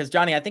tweet because,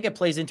 Johnny, I think it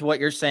plays into what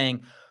you're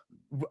saying.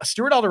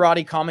 Stuart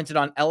Alderati commented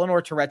on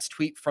Eleanor Tourette's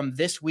tweet from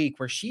this week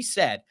where she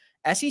said,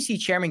 SEC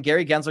Chairman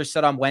Gary Gensler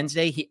said on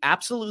Wednesday he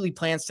absolutely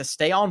plans to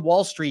stay on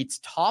Wall Street's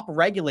top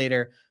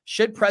regulator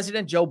should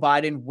President Joe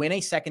Biden win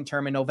a second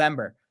term in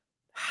November.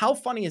 How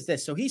funny is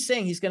this? So he's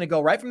saying he's going to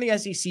go right from the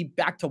SEC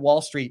back to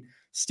Wall Street.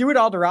 Stuart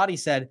Alderati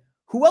said,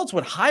 who else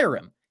would hire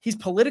him? He's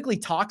politically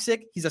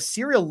toxic. He's a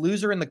serial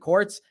loser in the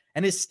courts,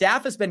 and his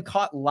staff has been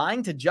caught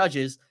lying to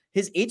judges.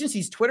 His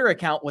agency's Twitter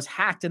account was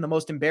hacked in the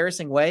most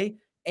embarrassing way,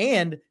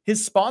 and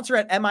his sponsor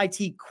at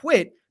MIT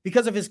quit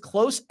because of his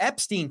close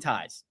Epstein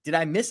ties. Did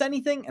I miss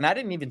anything? And I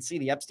didn't even see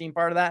the Epstein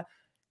part of that.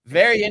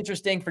 Very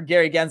interesting for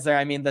Gary Gensler.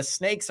 I mean, the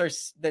snakes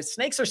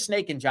are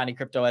snaking, Johnny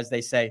Crypto, as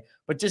they say.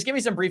 But just give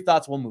me some brief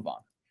thoughts. We'll move on.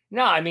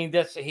 No, I mean,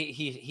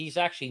 he's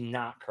actually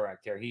not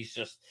correct there.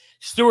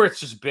 Stewart's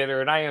just bitter,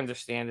 and I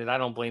understand it. I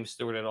don't blame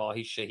Stewart at all.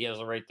 He has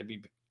a right to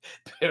be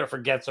bitter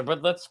for Gensler.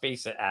 But let's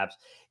face it, Abs.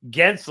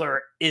 Gensler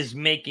is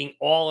making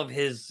all of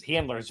his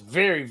handlers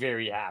very,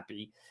 very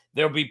happy.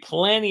 There'll be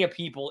plenty of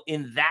people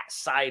in that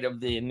side of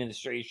the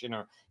administration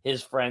or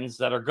his friends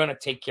that are going to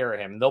take care of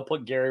him. They'll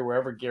put Gary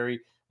wherever Gary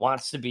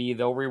wants to be.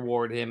 They'll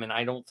reward him. And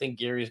I don't think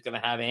Gary's going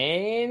to have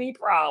any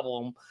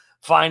problem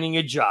finding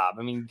a job.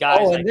 I mean, guys.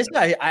 Oh, and this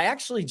guy, I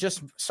actually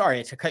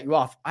sorry to cut you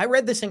off. I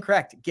read this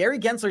incorrect. Gary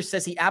Gensler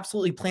says he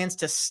absolutely plans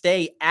to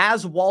stay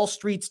as Wall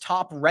Street's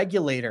top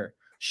regulator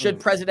should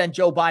President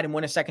Joe Biden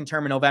win a second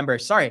term in November.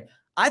 Sorry.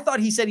 I thought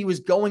he said he was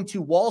going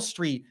to Wall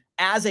Street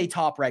as a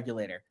top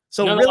regulator.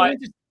 So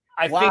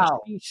I think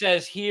he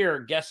says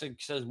here,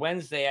 says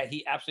Wednesday,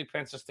 he absolutely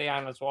plans to stay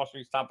on as Wall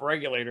Street's top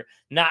regulator,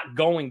 not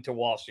going to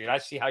Wall Street. I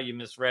see how you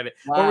misread it.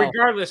 Wow. But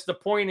regardless, the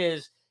point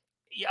is,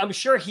 I'm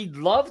sure he'd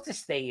love to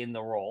stay in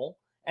the role,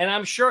 and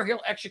I'm sure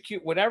he'll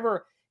execute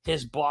whatever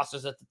his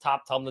bosses at the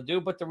top tell him to do.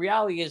 But the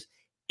reality is,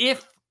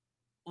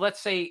 let's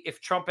say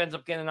if Trump ends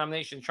up getting a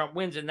nomination, Trump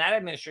wins, and that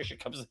administration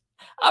comes in,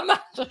 I'm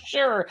not so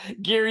sure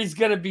Gary's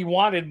going to be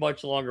wanted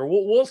much longer.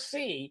 We'll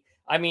see.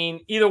 I mean,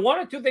 either one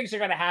or two things are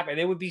going to happen.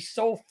 It would be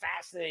so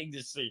fascinating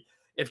to see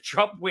if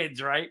Trump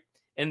wins, right?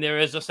 And there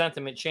is a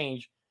sentiment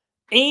change.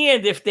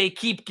 And if they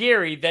keep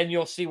Gary, then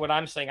you'll see what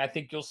I'm saying. I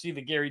think you'll see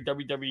the Gary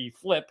WWE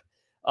flip,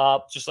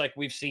 just like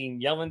we've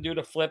seen Yellen do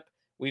the flip.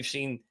 We've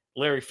seen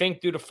Larry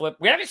Fink do the flip.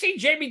 We haven't seen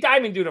Jamie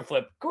Dimon do the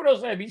flip.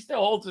 Kudos to him. He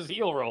still holds his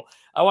heel roll.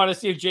 I want to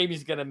see if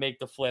Jamie's going to make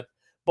the flip.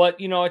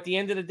 But, at the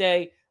end of the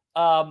day,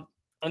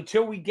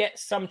 until we get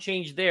some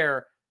change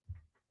there,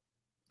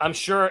 I'm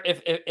sure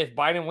if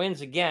Biden wins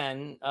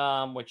again,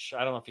 which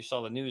I don't know if you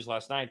saw the news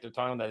last night, they're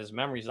talking that his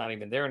memory's not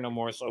even there no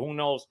more. So who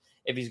knows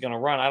if he's going to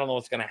run? I don't know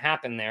what's going to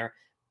happen there.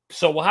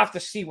 So we'll have to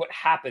see what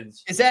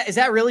happens. Is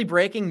that really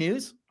breaking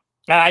news?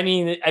 I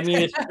mean,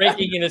 it's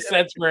breaking in a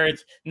sense where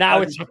it's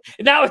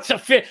a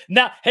fit.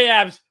 Now, hey,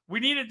 Abs,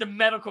 we needed the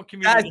medical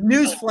community. Guys,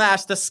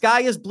 newsflash: the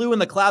sky is blue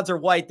and the clouds are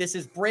white. This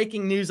is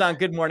breaking news on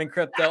Good Morning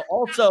Crypto.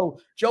 Also,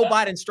 Joe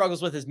Biden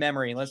struggles with his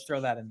memory. Let's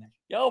throw that in there.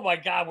 Oh my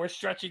God, we're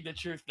stretching the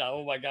truth now.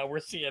 Oh my God, we're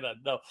seeing it.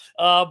 No,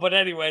 but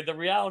anyway, the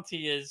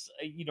reality is,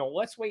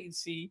 let's wait and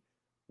see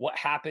what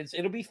happens.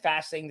 It'll be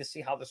fascinating to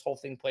see how this whole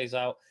thing plays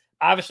out.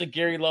 Obviously,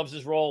 Gary loves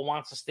his role,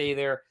 wants to stay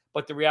there,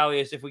 but the reality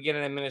is, if we get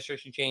an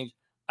administration change,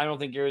 I don't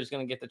think Gary's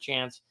going to get the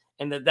chance,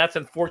 and that's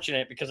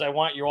unfortunate because I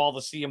want you all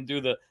to see him do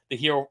the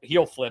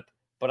heel flip,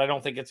 but I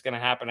don't think it's going to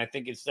happen. I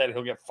think instead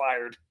he'll get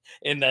fired,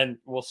 and then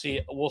we'll see.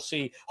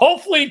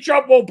 Hopefully,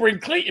 Trump won't bring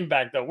Clayton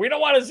back, though. We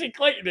don't want to see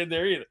Clayton in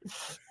there either.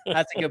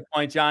 That's a good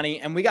point, Johnny.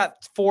 And we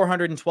got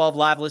 412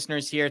 live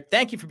listeners here.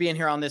 Thank you for being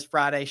here on this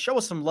Friday. Show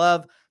us some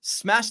love.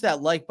 Smash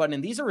that like button.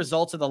 And these are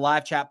results of the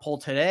live chat poll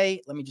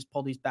today. Let me just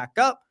pull these back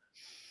up.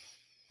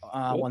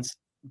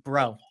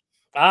 Bro.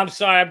 I'm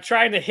sorry. I'm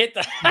trying to hit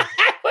the.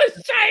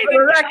 For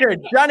the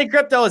record, Johnny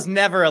Crypto is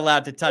never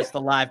allowed to touch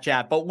the live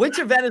chat. But which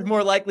event is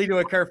more likely to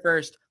occur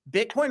first?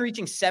 Bitcoin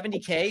reaching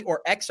 70K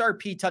or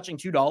XRP touching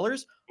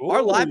 $2?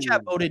 Our live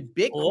chat voted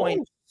Bitcoin.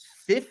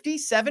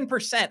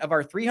 57% of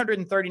our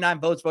 339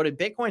 votes voted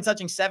Bitcoin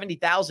touching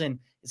 70,000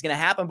 is going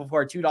to happen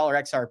before a $2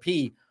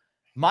 XRP.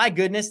 My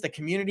goodness, the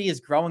community is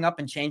growing up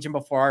and changing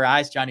before our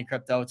eyes, Johnny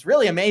Crypto. It's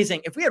really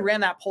amazing. If we had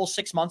ran that poll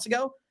 6 months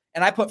ago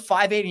and I put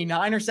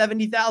 589 or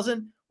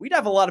 70,000, we'd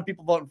have a lot of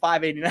people voting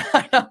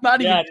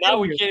 589. Now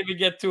we can't even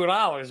get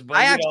 $2. But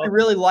I actually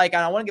really like,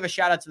 and I want to give a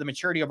shout out to the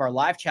maturity of our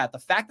live chat. The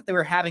fact that they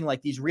were having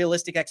like these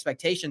realistic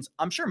expectations.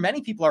 I'm sure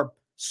many people are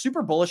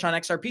super bullish on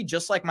XRP,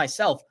 just like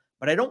myself,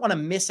 but I don't want to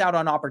miss out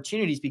on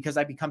opportunities because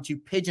I become too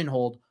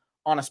pigeonholed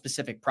on a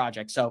specific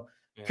project. So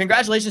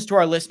congratulations to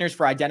our listeners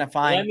for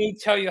identifying. Let me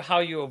tell you how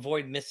you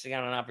avoid missing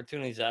out on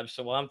opportunities, Ab.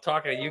 So while I'm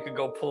talking, you can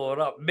go pull it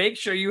up. Make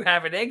sure you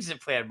have an exit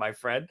plan, my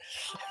friend.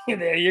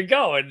 There you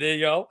go. And there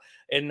you go.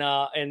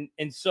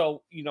 And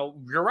so,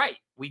 you're right.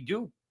 We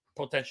do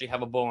potentially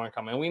have a bull run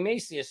coming. And we may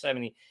see a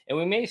 70 and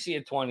we may see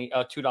a $2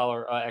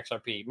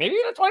 XRP, maybe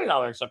even a $20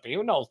 XRP.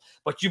 Who knows?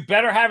 But you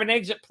better have an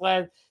exit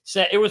plan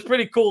set. It was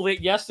pretty cool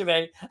that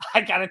yesterday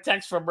I got a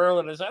text from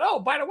Merlin and said, "Oh,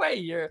 by the way,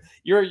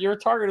 your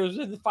target was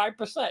in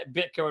 5%.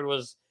 Bitcoin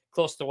was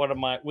close to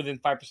within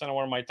 5% of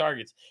one of my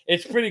targets.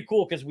 It's pretty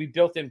cool because we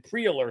built in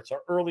pre-alerts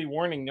or early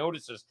warning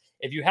notices.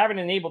 If you haven't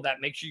enabled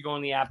that, make sure you go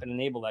in the app and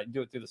enable that.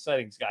 Do it through the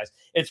settings, guys.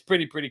 It's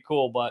pretty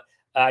cool. But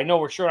I know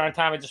we're short on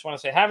time. I just want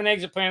to say, have an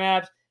exit plan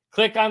apps.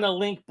 Click on the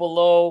link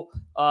below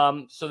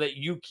so that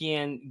you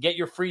can get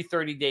your free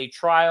 30-day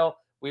trial.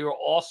 We will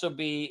also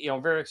be,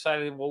 very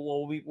excited.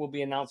 We'll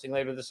be announcing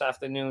later this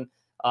afternoon.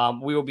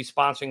 We will be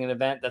sponsoring an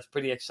event that's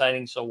pretty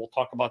exciting. So we'll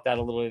talk about that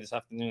a little later this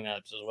afternoon,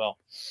 Abs, as well.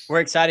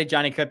 We're excited,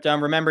 Johnny Crypto.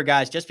 And remember,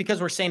 guys, just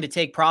because we're saying to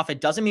take profit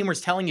doesn't mean we're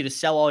telling you to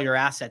sell all your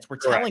assets. We're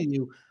telling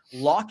you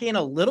lock in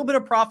a little bit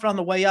of profit on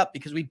the way up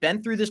because we've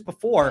been through this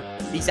before.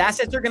 These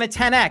assets are going to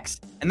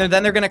 10x and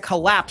then they're going to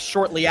collapse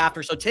shortly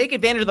after. So take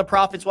advantage of the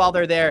profits while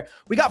they're there.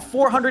 We got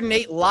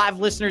 408 live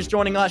listeners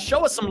joining us.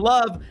 Show us some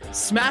love.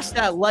 Smash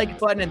that like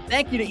button. And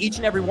thank you to each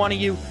and every one of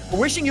you. We're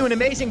wishing you an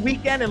amazing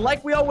weekend. And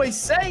like we always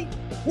say,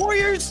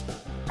 Warriors,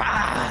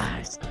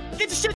 rise. Get your shit